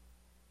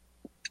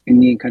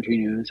Indian Country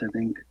News, I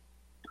think,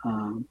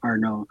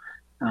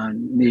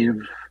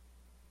 Native,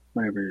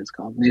 whatever it is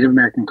called, Native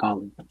American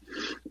Calling.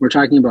 We were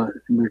talking about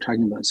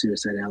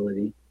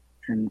suicidality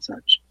and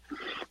such.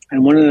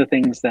 And one of the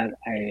things that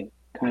I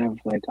kind of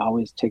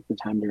always take the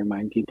time to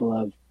remind people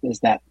of is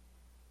that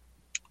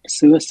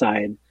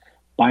suicide,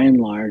 by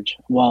and large,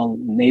 while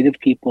Native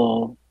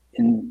people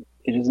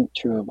it isn't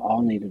true of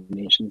all Native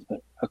nations,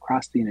 but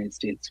across the United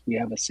States, we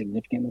have a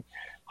significantly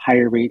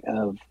higher rate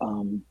of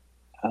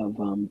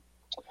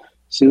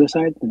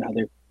suicide than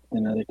other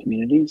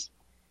communities.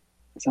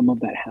 Some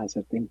of that has,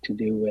 I think, to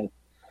do with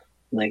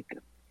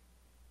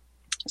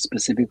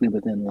specifically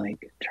within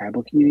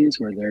tribal communities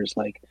where there's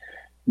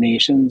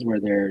nations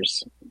where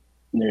there's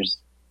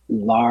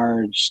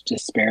large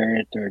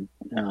disparate or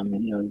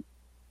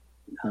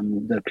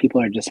the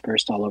people are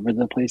dispersed all over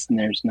the place, and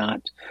there's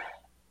not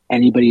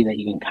anybody that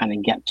you can kind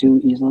of get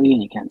to easily,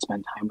 and you can't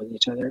spend time with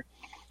each other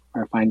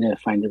or find a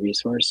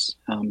resource.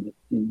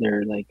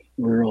 They're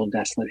rural,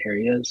 desolate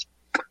areas.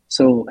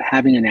 So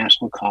having a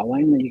national call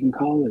line that you can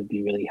call would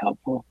be really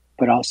helpful.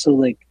 But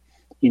also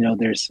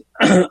there's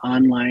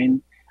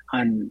online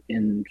on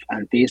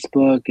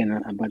Facebook and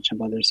a bunch of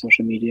other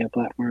social media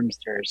platforms.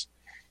 There's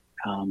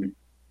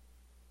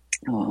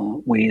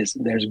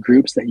there's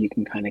groups that you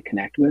can kind of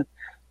connect with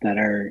that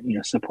are,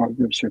 support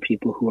groups for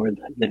people who are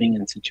living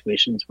in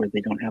situations where they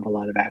don't have a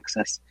lot of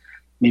access.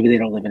 Maybe they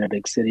don't live in a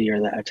big city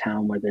or a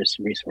town where there's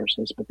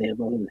resources, but they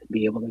will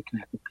be able to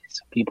connect with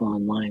people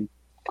online.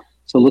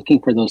 So looking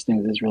for those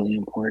things is really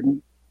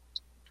important.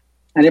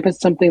 And if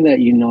it's something that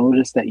you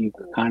notice that you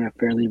kind of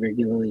fairly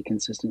regularly,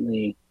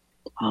 consistently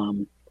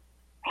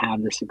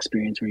have this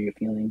experience where you're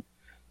feeling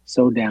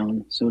so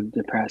down, so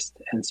depressed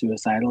and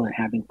suicidal and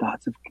having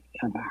thoughts of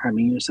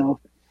harming yourself,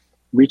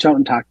 reach out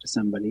and talk to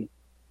somebody,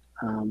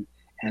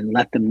 and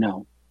let them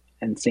know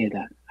and say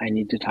that I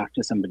need to talk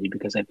to somebody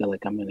because I feel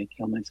like I'm going to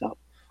kill myself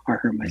or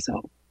hurt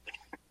myself.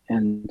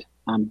 And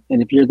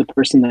if you're the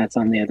person that's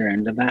on the other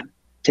end of that,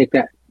 take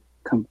that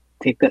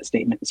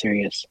statement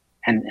serious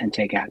and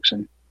take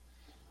action.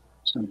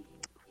 So,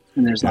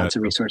 and there's lots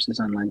of resources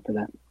online for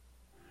that.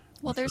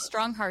 Well, there's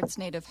Strong Hearts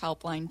Native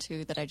Helpline,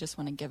 too, that I just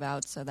want to give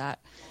out. So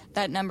that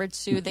number,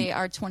 too, they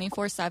are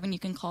 24/7. You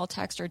can call,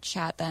 text, or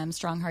chat them.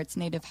 Strong Hearts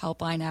Native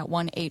Helpline at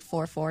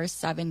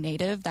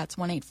 1-844-7-NATIVE. That's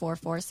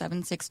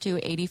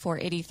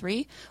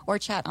 1-844-762-8483. Or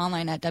chat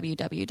online at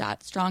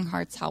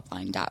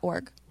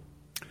www.strongheartshelpline.org.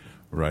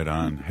 Right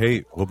on.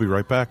 Hey, we'll be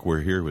right back.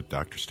 We're here with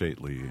Dr.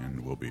 Stately,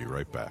 and we'll be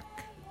right back.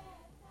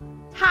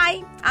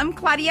 Hi, I'm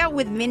Claudia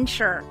with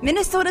MinSure,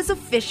 Minnesota's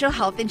official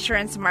health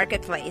insurance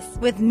marketplace.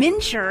 With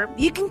MinSure,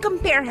 you can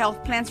compare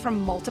health plans from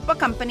multiple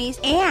companies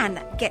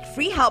and get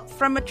free help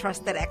from a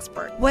trusted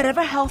expert.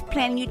 Whatever health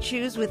plan you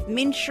choose with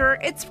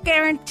MinSure, it's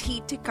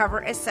guaranteed to cover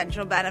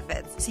essential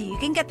benefits, so you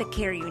can get the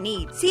care you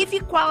need. See if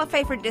you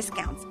qualify for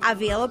discounts,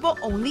 available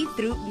only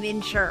through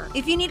MinSure.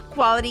 If you need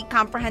quality,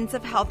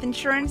 comprehensive health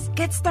insurance,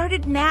 get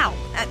started now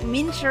at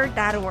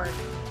minsure.org.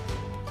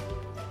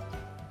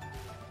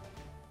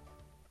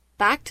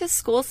 Back to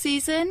school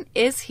season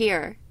is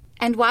here.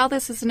 And while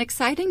this is an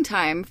exciting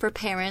time for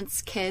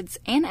parents, kids,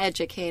 and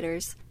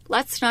educators,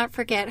 let's not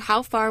forget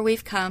how far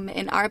we've come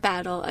in our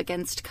battle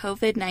against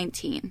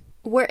COVID-19.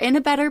 We're in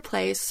a better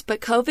place, but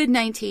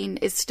COVID-19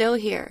 is still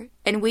here,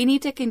 and we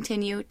need to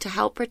continue to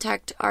help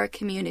protect our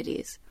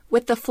communities.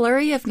 With the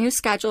flurry of new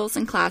schedules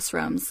and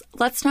classrooms,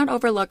 let's not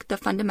overlook the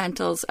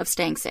fundamentals of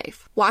staying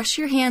safe. Wash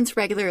your hands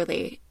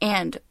regularly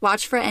and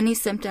watch for any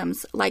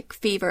symptoms like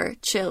fever,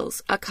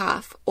 chills, a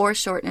cough, or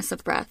shortness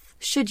of breath.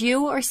 Should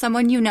you or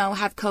someone you know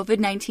have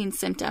COVID-19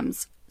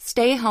 symptoms,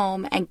 stay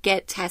home and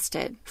get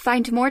tested.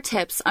 Find more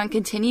tips on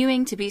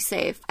continuing to be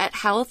safe at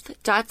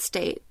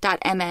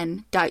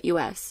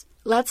health.state.mn.us.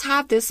 Let's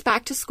have this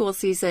back-to-school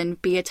season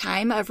be a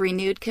time of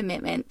renewed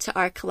commitment to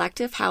our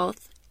collective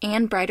health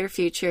and brighter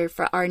future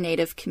for our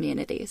Native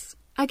communities.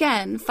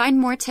 Again, find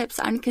more tips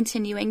on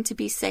continuing to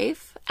be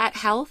safe at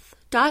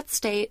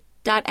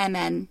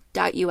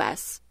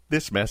health.state.mn.us.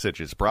 This message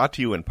is brought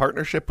to you in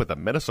partnership with the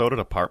Minnesota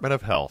Department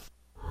of Health.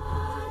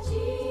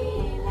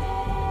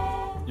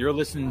 You're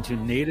listening to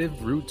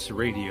Native Roots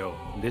Radio.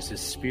 This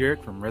is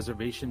Spirit from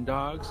Reservation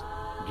Dogs.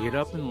 Get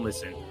up and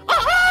listen.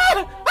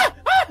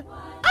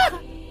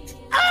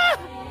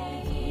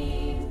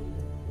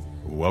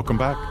 Welcome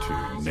back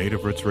to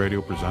Native Roots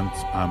Radio presents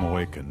I'm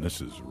Awake, and this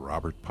is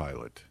Robert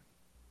Pilot.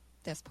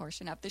 This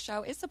portion of the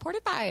show is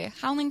supported by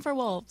Howling for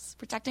Wolves,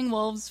 protecting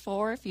wolves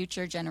for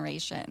future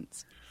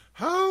generations.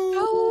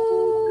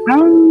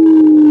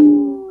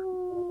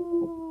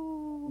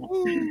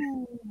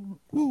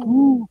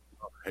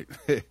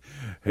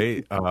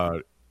 Hey,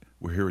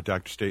 we're here with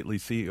Dr. Stately,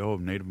 CEO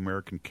of Native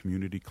American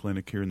Community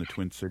Clinic here in the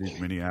Twin Cities,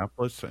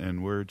 Minneapolis,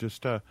 and we're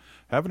just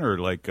having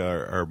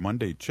our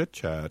Monday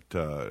chit-chat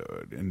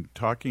and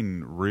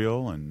talking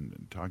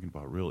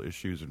about real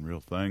issues and real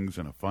things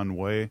in a fun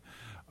way.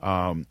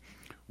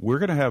 We're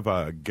going to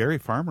have Gary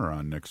Farmer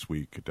on next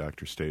week,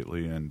 Dr.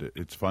 Stately, and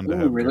it's fun to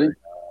have really? Gary.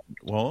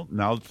 Well,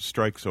 now that the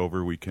strike's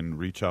over, we can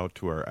reach out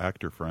to our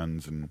actor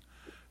friends and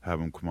have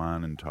them come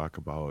on and talk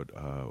about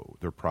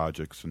their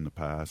projects in the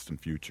past and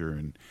future.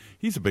 And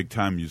he's a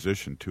big-time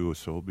musician, too,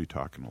 so we'll be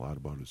talking a lot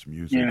about his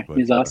music. Yeah, but,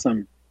 he's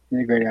awesome. He's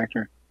a great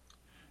actor.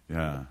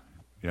 Yeah.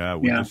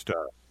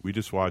 We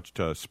just watched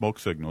Smoke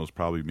Signals,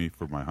 probably me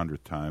for my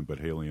 100th time, but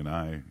Haley and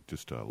I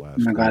just last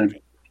Oh, my God.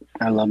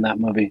 I love that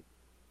movie.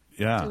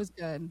 Yeah. It was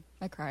good.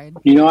 I cried.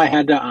 You know, I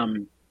had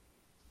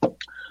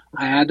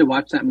to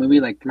watch that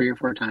movie like 3 or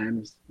 4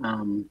 times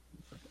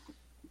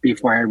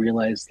before I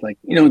realized, like,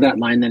 you know, that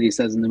line that he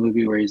says in the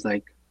movie where he's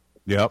like,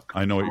 "Yep,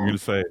 I know what you're going to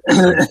say.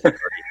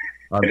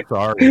 I'm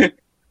sorry."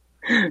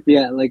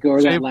 Yeah, like,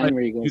 or that line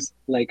where he goes,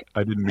 like,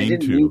 I didn't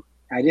mean to.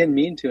 I didn't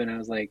mean to, and I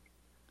was like,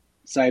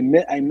 so I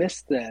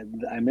missed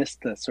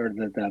the sort of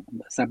the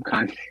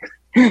subcontext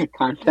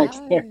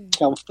context there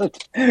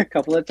a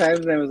couple of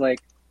times. And I was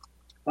like,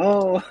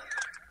 oh,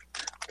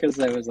 because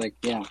I was like,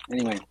 yeah.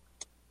 Anyway,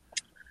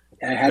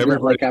 I had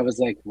I was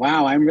like,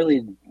 wow, I'm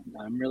really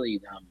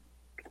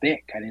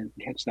thick. I didn't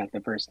catch that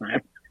the first time.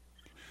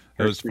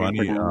 That was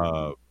funny.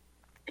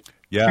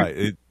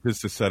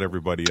 Just to set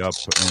everybody up,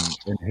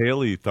 and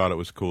Haley thought it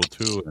was cool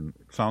too. And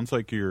it sounds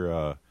like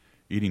you're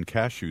eating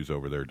cashews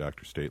over there,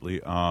 Dr.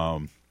 Stately.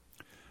 And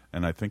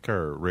I think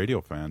our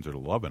radio fans are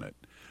loving it.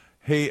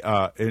 Hey,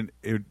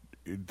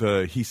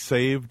 he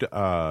saved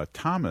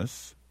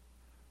Thomas,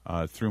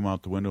 threw him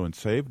out the window and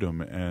saved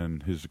him,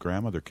 and his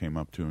grandmother came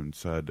up to him and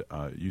said,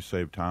 "You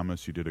saved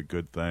Thomas. You did a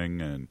good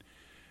thing."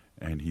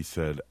 And he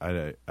said,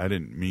 I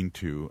didn't mean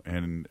to.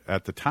 And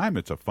at the time,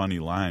 it's a funny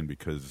line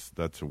because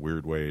that's a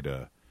weird way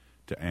to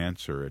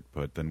answer it.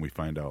 But then we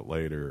find out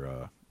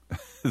later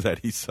that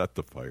he set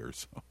the fire.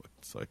 So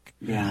It's like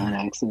an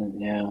accident.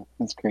 Yeah,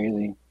 that's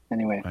crazy.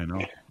 Anyway, I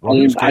know. Well,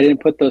 I didn't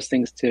put those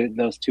two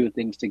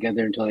things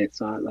together until I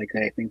saw it. Like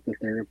I think the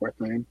third or fourth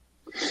time.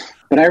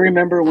 But I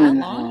remember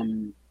when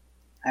I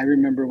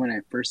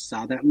first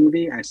saw that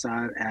movie. I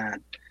saw it at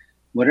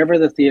whatever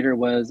the theater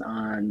was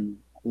on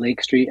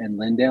Lake Street and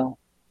Lindale.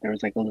 There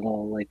was like a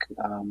little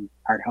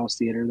art house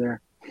theater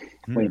there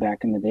way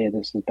back in the day.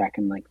 This was back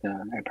in like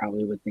I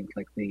probably would think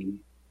like the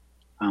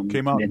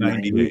came out in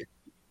 98.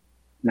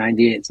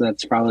 98, so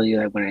that's probably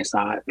like when I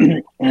saw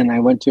it. And I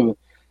went to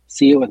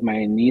see it with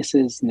my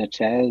nieces,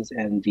 Natchez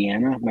and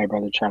Deanna, my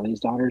brother Charlie's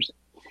daughters.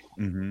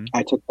 Mm-hmm.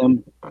 I took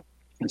them. I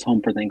was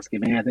home for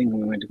Thanksgiving, I think,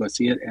 and we went to go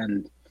see it.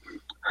 And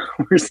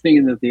we're sitting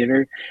in the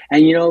theater.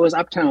 And, it was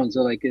uptown,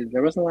 so like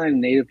there wasn't a lot of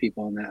Native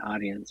people in that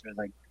audience. There was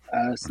like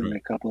us and a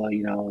couple of,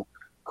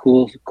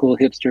 cool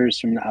hipsters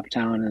from the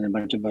uptown and a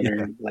bunch of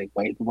other like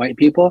white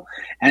people.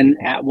 And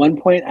at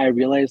one point I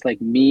realized like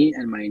me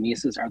and my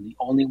nieces are the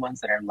only ones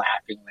that are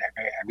laughing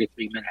every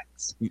 3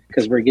 minutes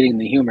because we're getting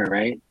the humor,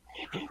 right?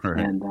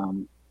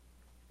 And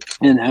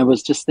I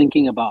was just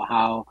thinking about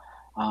how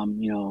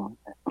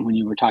when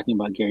you were talking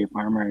about Gary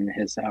Farmer and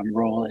his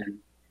role in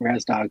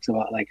Res Dogs,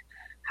 about like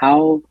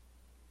how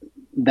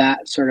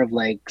that sort of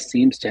like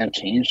seems to have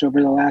changed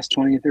over the last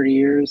 20, 30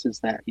 years is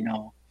that,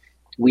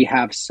 we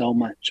have so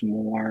much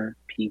more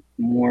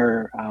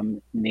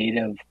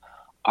Native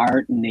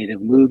art,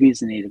 Native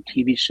movies, and Native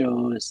TV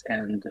shows,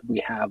 and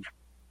we have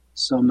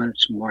so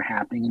much more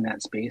happening in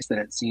that space that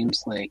it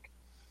seems like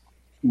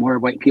more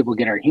white people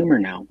get our humor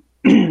now.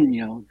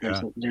 We're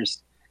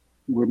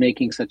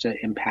making such an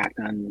impact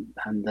on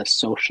the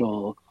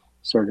social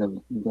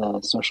the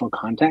social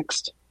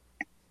context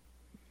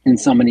in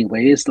so many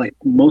ways, like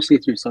mostly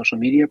through social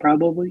media,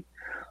 probably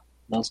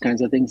those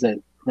kinds of things that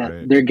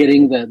they're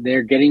getting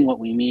what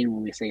we mean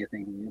when we say the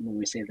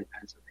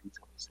kinds of things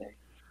that we say.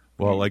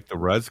 Well, like the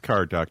Res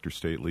car, Dr.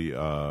 Stately,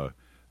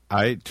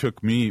 it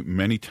took me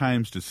many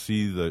times to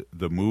see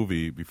the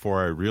movie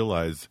before I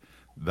realized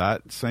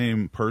that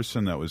same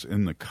person that was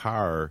in the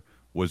car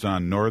was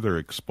on Northern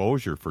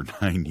Exposure for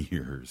 9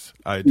 years.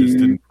 I just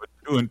didn't put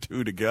two and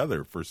two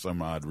together for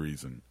some odd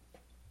reason.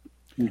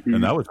 Mm-hmm.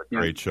 And that was a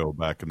great show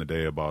back in the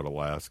day about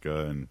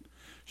Alaska, and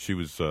she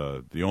was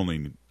the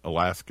only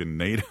Alaskan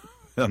native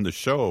on the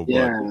show,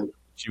 but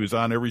she was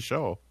on every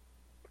show.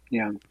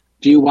 Yeah.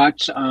 Do you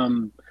watch,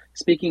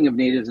 speaking of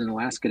natives in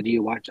Alaska, do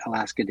you watch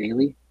Alaska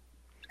Daily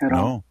at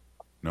all?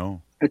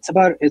 No. It's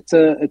a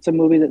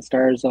movie that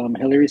stars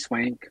Hilary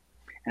Swank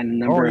and a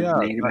number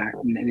of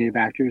native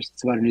actors.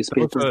 It's about a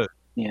newspaper. It was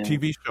a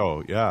TV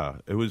show,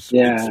 It was.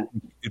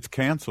 It's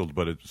canceled,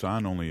 but it's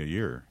on only a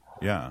year.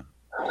 Yeah.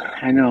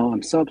 I know.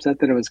 I'm so upset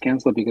that it was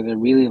canceled because I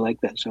really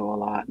liked that show a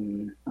lot,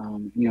 and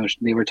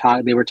they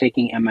were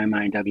taking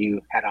MMIW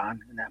head on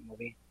in that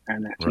movie or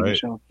in that TV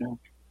show.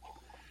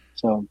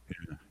 So,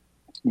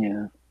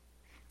 yeah.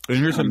 And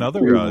here's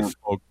another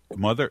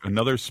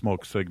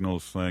smoke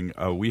signals thing.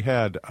 We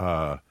had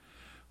I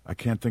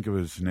can't think of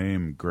his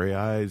name, Gray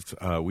Eyes.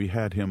 We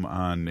had him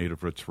on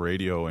Native Roots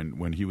Radio, and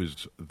when he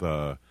was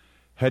the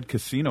head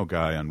casino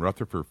guy on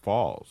Rutherford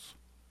Falls.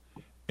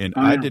 And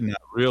I did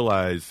not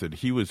realize that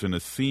he was in a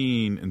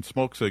scene in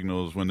Smoke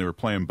Signals when they were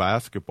playing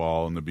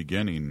basketball in the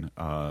beginning.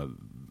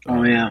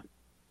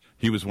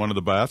 He was one of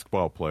the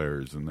basketball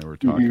players, and they were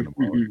talking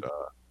about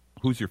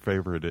who's your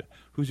favorite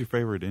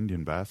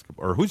Indian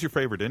basketball, or who's your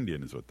favorite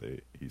Indian is what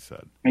he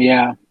said.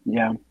 Yeah,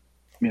 all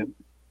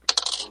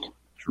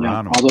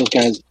those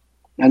guys.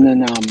 And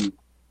then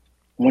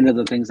one of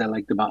the things I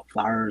liked about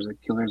Flowers, like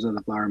Killers of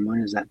the Flower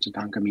Moon, is that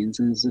Tatanka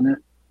Meanson's in it.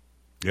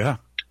 Yeah.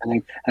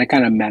 I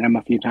kind of met him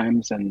a few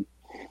times, and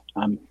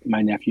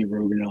my nephew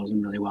Ruben knows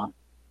him really well.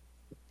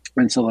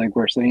 And so, like,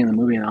 we're sitting in the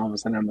movie, and all of a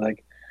sudden, I'm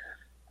like,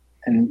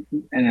 and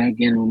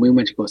again, when we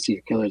went to go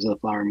see Killers of the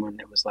Flower Moon,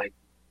 it was like,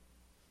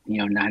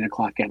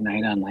 9:00 at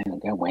night on like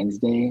a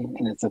Wednesday,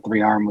 and it's a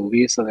 3-hour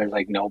movie, so there's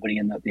like nobody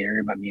in the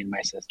theater but me and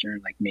my sister,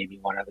 and like maybe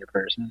one other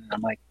person. And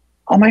I'm like,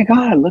 oh my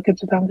God, look at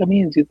Tatanka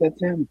Means,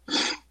 that's him.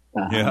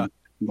 The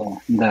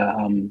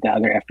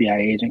other FBI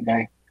agent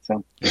guy.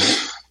 So.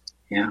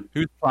 Yeah. He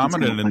was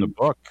prominent in the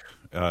book.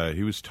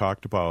 He was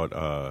talked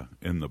about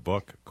in the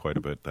book quite a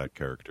bit, that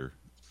character.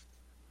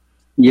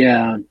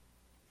 Yeah.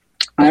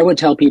 I would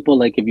tell people,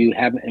 like, if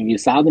you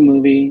saw the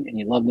movie and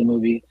you love the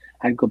movie,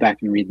 I'd go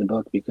back and read the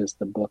book because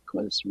the book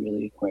was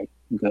really quite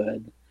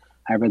good.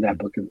 I read that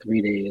book in 3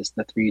 days.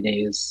 The 3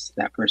 days,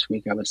 that first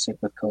week I was sick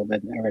with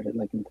COVID, I read it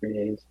like in 3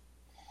 days.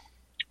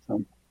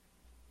 So,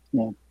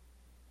 yeah.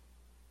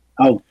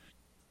 Oh.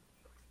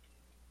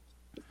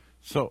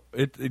 So,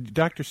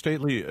 Dr.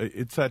 Stately,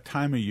 it's that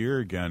time of year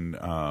again.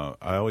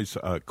 I always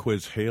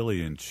quiz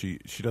Haley, and she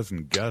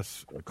doesn't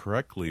guess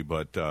correctly,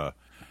 but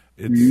it's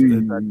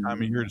that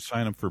time of year to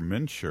sign up for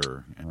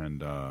MNsure.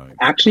 And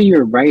actually,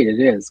 you're right. It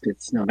is.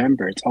 It's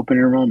November. It's open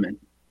enrollment,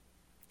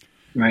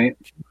 right?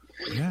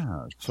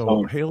 Yeah.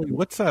 So, Haley,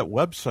 what's that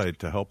website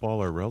to help all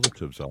our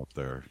relatives out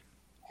there?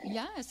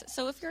 Yes.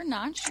 So if you're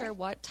not sure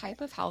what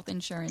type of health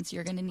insurance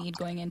you're going to need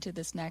going into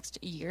this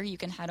next year, you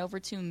can head over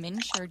to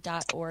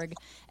minsure.org,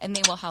 and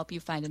they will help you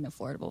find an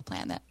affordable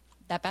plan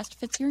that best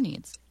fits your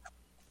needs.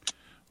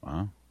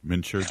 Wow.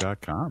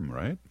 Minsure.com,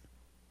 right?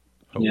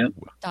 Yeah.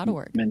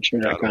 .org.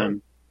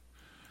 Minsure.com.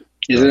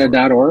 Is it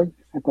a .org?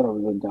 I thought it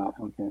was a dot.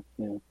 Okay.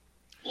 Yeah.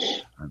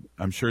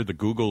 I'm sure the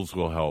Googles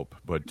will help,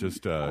 but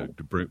just to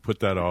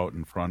put that out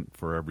in front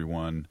for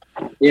everyone.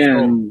 Yeah,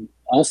 and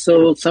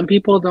also some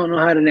people don't know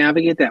how to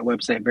navigate that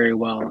website very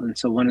well, and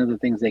so one of the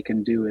things they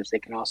can do is they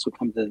can also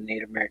come to the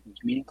Native American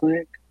Community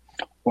Clinic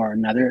or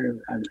another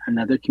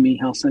community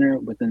health center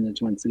within the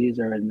Twin Cities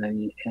or in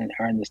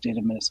the state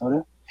of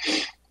Minnesota.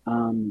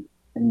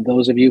 And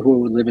those of you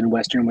who live in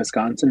western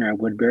Wisconsin or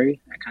Woodbury,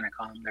 I kind of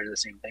call them, they're the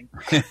same thing.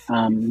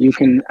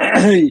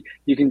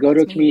 You can go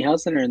to a community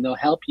health center and they'll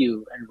help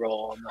you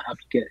enroll, and they'll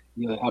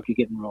help you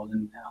get enrolled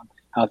in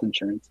health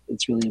insurance.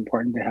 It's really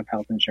important to have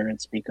health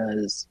insurance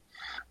because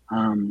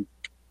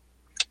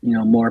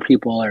more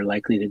people are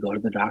likely to go to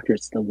the doctor.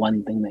 It's the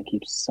one thing that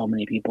keeps so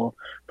many people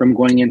from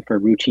going in for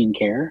routine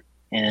care.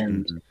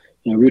 And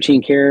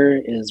routine care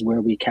is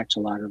where we catch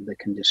a lot of the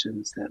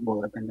conditions that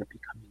will end up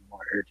becoming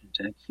more urgent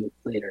and acute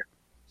later.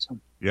 So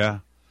yeah,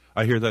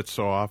 I hear that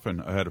so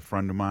often. I had a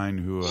friend of mine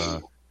who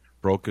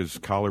broke his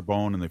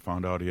collarbone, and they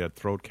found out he had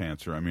throat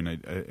cancer. I mean,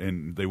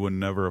 and they would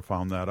never have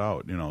found that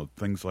out.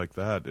 Things like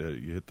that.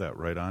 You hit that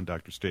right on,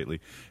 Dr. Stately.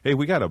 Hey,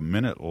 we got a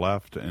minute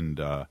left, and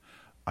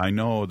I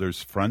know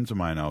there's friends of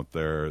mine out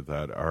there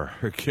that are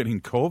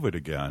getting COVID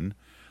again.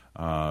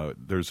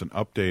 There's an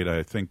update.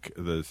 I think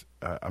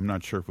I'm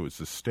not sure if it was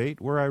the state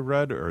where I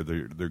read, or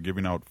they're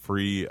giving out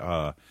free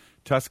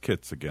test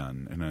kits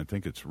again, and I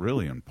think it's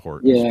really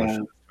important. Yeah, especially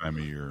this time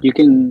of year. You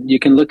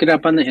can look it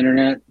up on the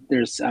internet.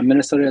 There's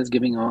Minnesota is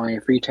giving away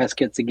free test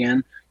kits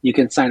again. You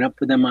can sign up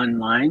for them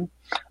online,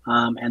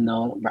 and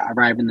they'll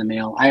arrive in the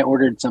mail. I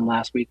ordered some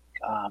last week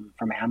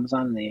from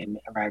Amazon, and they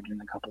arrived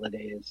in a couple of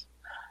days.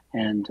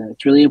 And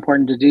it's really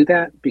important to do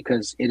that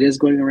because it is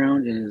going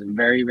around. It is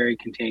very, very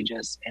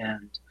contagious.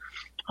 And,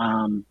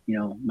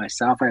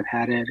 myself, I've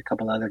had it. A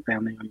couple other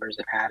family members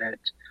have had it.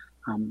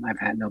 I've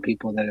had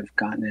people that have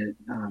gotten it.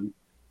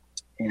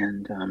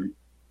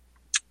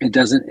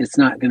 It's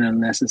not going to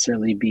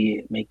necessarily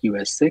make you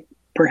as sick,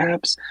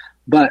 perhaps.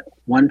 But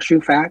one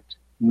true fact,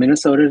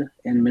 Minnesota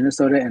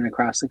and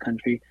across the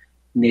country,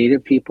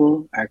 Native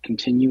people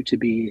continue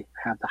to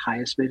have the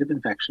highest rate of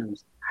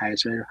infections,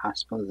 highest rate of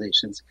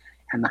hospitalizations,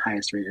 and the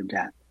highest rate of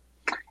death.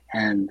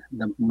 And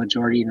the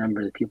majority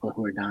number of the people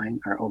who are dying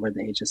are over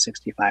the age of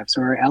 65.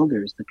 So our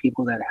elders, the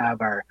people that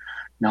have our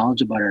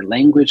knowledge about our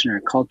language and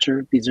our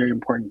culture, these are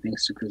important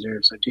things to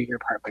preserve. So do your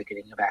part by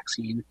getting a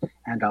vaccine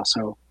and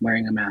also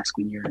wearing a mask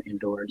when you're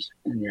indoors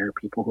and there are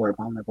people who are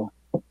vulnerable.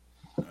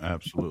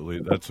 Absolutely.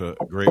 That's a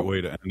great way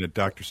to end it.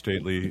 Dr.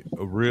 Stately,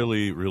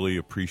 really, really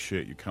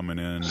appreciate you coming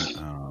in.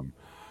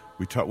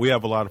 We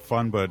have a lot of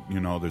fun, but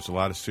there's a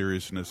lot of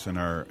seriousness in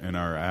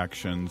our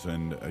actions,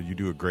 and you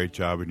do a great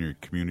job. And your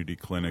community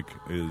clinic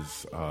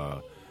is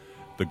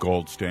the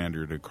gold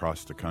standard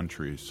across the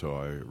country. So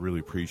I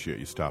really appreciate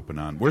you stopping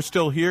on. We're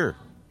still here.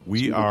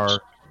 We are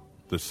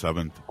the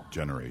 7th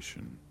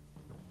generation.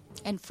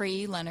 And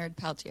free Leonard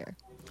Peltier.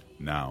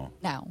 Now.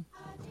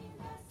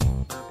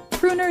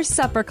 Crooner's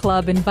Supper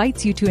Club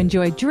invites you to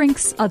enjoy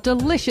drinks, a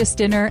delicious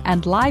dinner,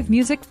 and live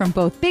music from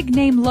both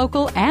big-name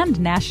local and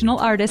national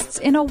artists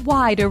in a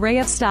wide array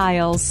of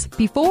styles.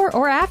 Before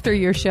or after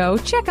your show,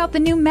 check out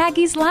the new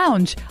Maggie's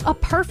Lounge, a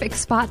perfect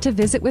spot to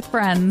visit with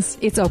friends.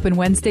 It's open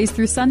Wednesdays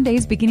through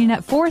Sundays beginning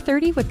at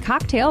 4:30 with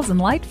cocktails and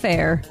light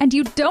fare. And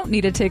you don't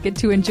need a ticket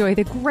to enjoy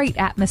the great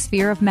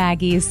atmosphere of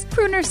Maggie's.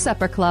 Crooner's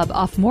Supper Club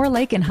off Moore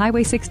Lake and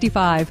Highway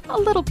 65. A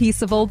little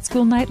piece of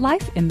old-school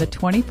nightlife in the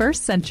 21st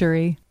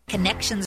century. Connections